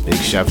know, Big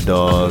Chef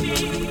Dog,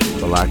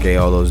 Balake,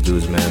 all those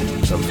dudes, man.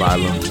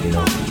 Phylum, you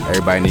know.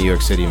 Everybody in New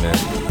York City, man.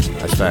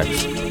 That's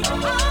facts.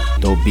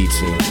 Dope beat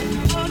scene.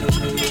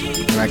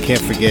 And I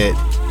can't forget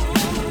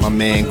my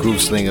man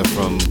Groove Slinger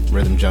from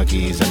Rhythm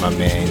Junkies, and my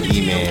man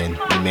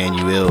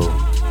Emmanuel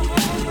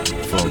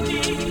from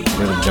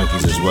Rhythm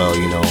Junkies as well,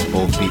 you know,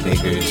 both beat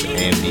makers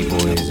and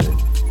b-boys,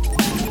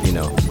 and, you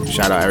know,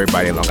 shout out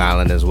everybody in Long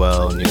Island as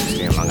well. New York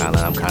City and Long Island,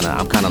 I'm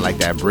kind of like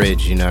that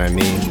bridge, you know what I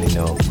mean? You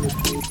know,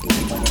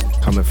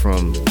 coming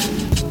from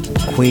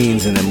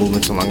Queens and then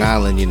moving to Long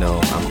Island, you know,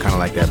 I'm kind of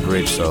like that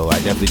bridge, so I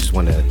definitely just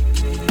want to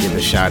give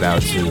a shout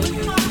out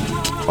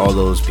to all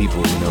those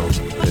people, you know,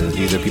 because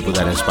these are people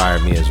that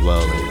inspired me as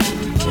well.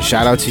 And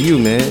shout out to you,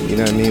 man. You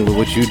know what I mean?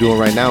 What you doing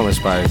right now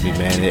inspires me,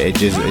 man. It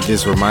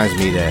just reminds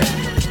me that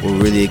we're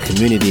really a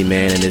community,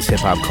 man, and this hip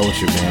hop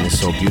culture, man, is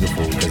so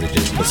beautiful because it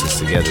just puts us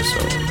together.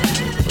 So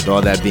with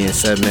all that being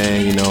said,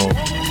 man, you know,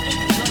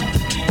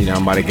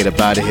 I'm about to get up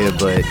out of here,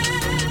 but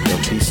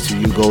peace to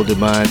you, Golden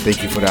Mind.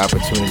 Thank you for the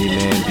opportunity,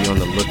 man. Be on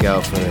the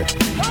lookout for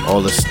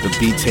all the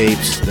beat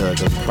tapes, the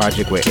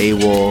project with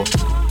AWOL,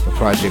 the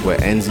project with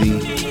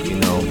Enzy. You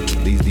know,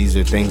 these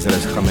are things that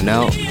is coming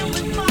out.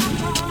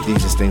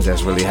 These are things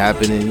that's really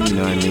happening. You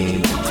know what I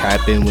mean?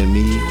 Tap in with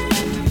me,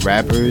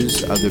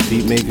 rappers, other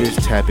beat makers.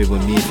 Tap in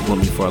with me if you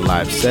want me for a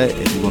live set.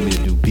 If you want me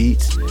to do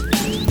beats.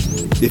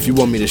 If you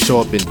want me to show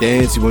up and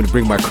dance, you want to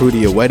bring my crew to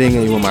your wedding,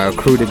 and you want my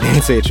crew to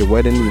dance at your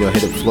wedding, you know,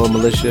 hit up Floor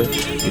Militia.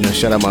 You know,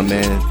 shout out my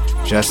man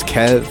Just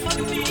Kev.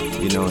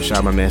 You know, shout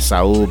out my man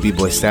Saul,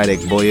 B-Boy Static,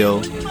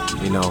 Boyo.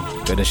 You know,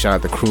 better shout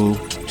out the crew.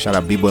 Shout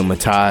out B-Boy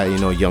Matai, you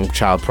know, Young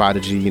Child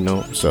Prodigy, you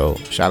know. So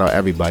shout out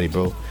everybody,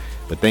 bro.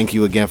 But thank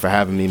you again for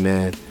having me,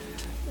 man.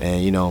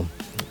 And, you know,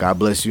 God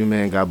bless you,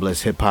 man. God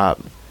bless hip-hop.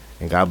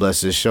 And God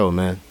bless this show,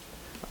 man.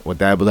 With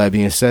that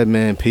being said,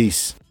 man,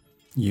 peace.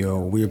 Yo,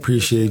 we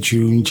appreciate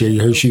you,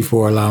 Jhershey,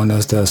 for allowing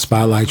us to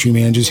spotlight you,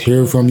 man. Just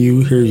hear from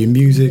you, hear your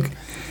music.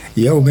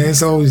 Yo, man,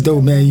 it's always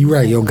dope, man. You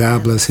right. Yo,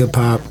 God bless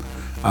hip-hop.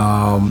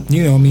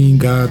 You know what I mean?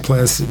 God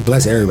bless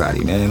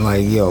everybody, man.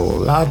 Like, yo,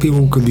 a lot of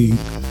people could be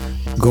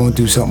going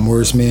through something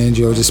worse, man.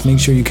 Yo, just make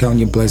sure you count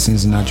your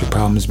blessings and not your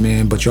problems,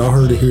 man. But y'all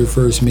heard it here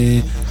first,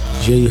 man.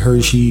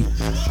 Jhershey,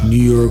 New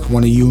York,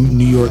 one of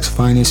New York's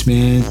finest,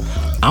 man.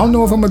 I don't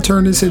know if I'm gonna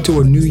turn this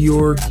into a New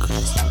York,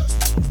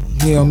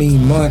 you know what I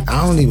mean, month.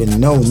 I don't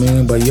even know,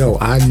 man. But yo,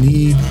 I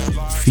need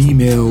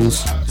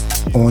females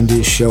on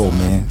this show,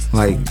 man.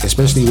 Like,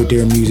 especially with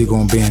their music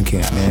on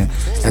Bandcamp, man.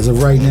 As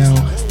of right now,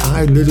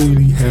 I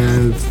literally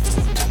have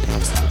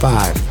 5.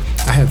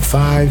 I have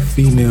 5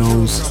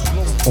 females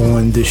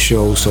on this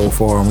show so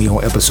far, and we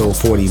on episode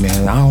 40,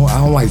 man. I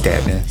don't like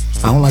that, man.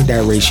 I don't like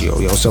that ratio,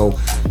 yo. So,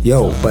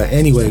 but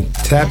anyway,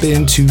 tap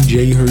into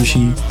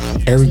Jhershey,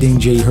 everything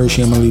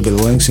Jhershey. I'm gonna leave the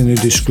links in the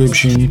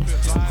description.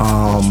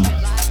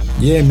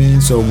 Yeah, man.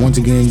 So once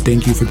again,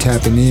 thank you for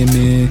tapping in,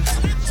 man.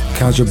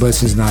 Count your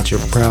blessings, not your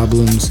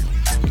problems.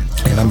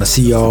 And I'm gonna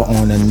see y'all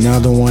on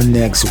another one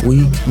next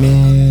week,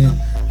 man.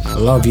 I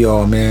love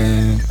y'all,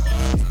 man.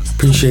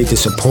 Appreciate the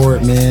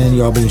support, man.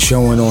 Y'all been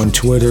showing on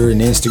Twitter and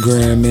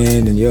Instagram,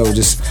 man. And yo,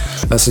 let's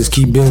just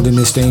keep building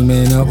this thing,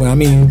 man, up. I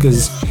mean,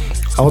 because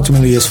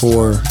ultimately it's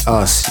for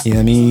us, you know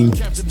what I mean?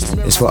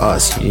 It's for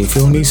us, you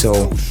feel me?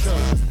 So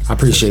I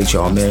appreciate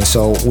y'all, man.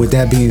 So with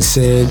that being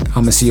said, I'm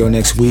gonna see y'all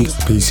next week.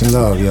 Peace and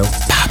love, yo.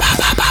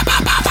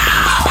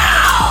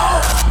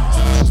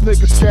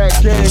 Niggas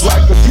chat game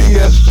like a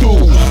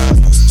PS2.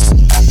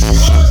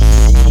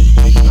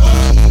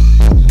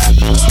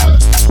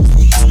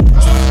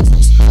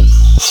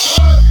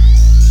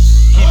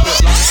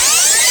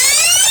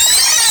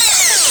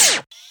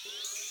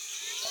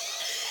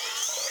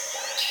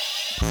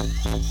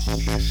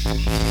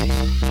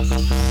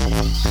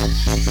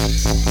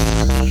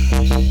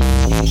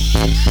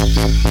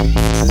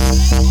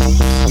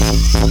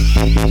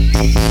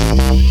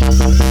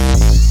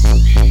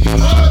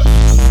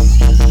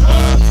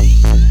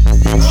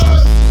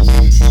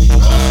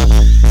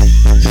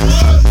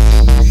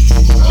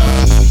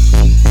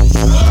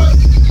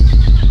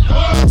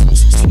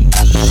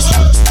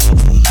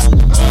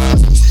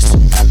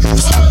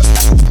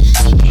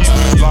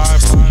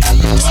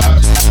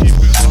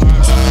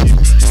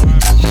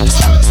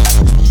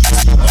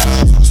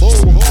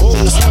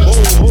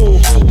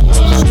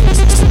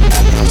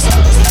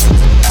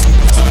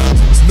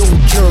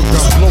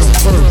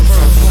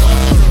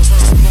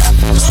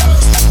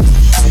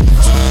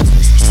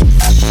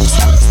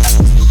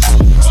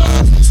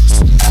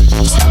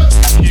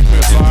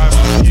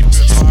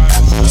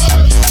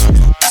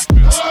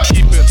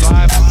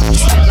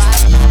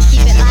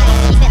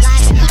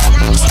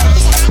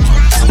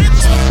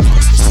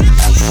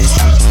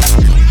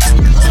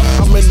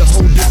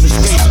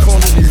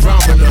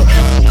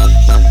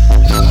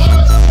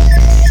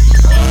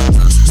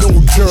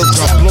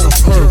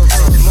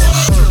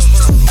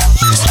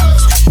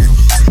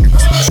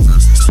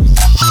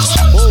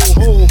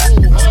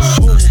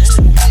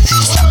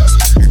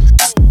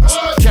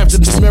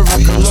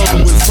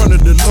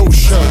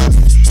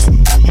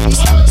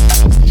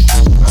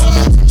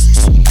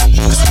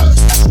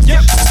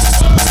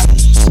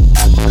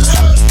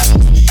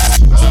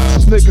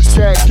 Niggas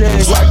chat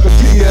game like a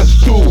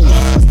PS2.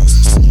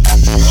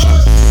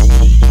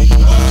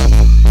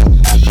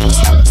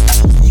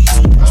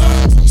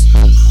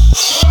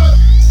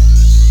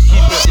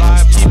 Keep it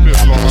live, keep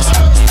it live.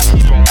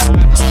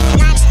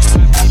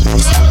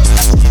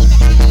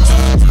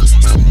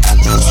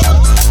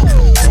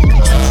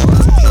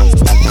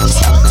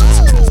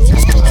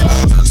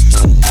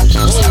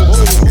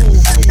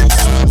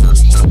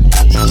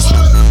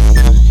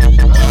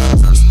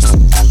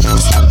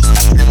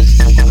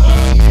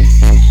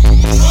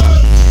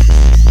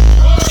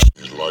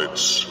 These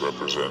lights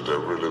represent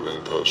every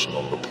living person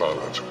on the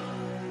planet.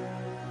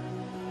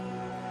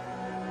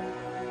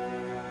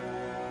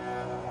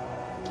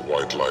 The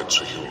white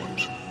lights are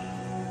humans.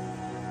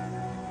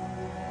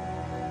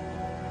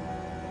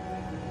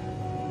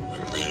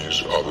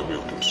 these other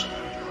mutants.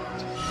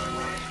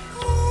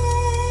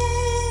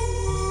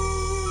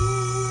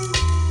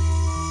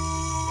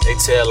 They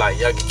tell like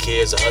younger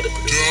kids or other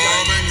producers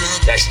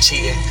like that's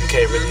cheating, you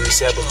can't really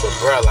accept it. But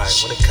bro, like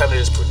when it comes to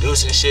this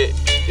producing shit,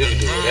 you can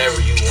do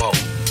whatever you want.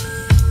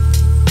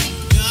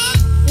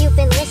 You've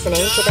been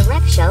listening to the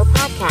Rec Show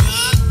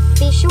podcast.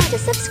 Be sure to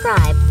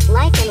subscribe,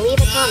 like, and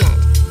leave a comment.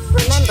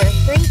 Remember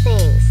 3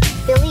 things.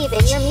 Believe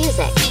in your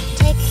music.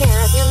 Take care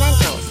of your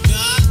mentals.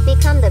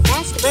 Become the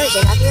best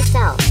version of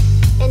yourself.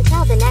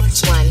 Until the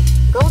next one,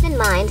 Golden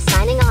Mind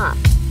signing off.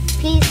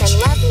 Peace and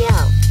love, yo.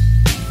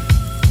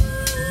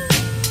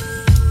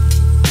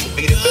 To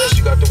be the best,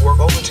 you got to work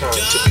overtime.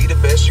 To be the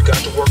best, you got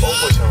to work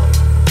overtime.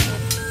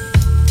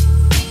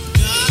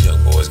 These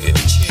young boys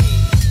getting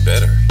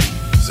better.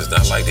 This is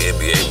not like the NBA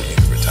where you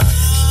can retire.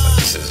 Like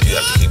this is, you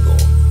have to keep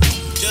going.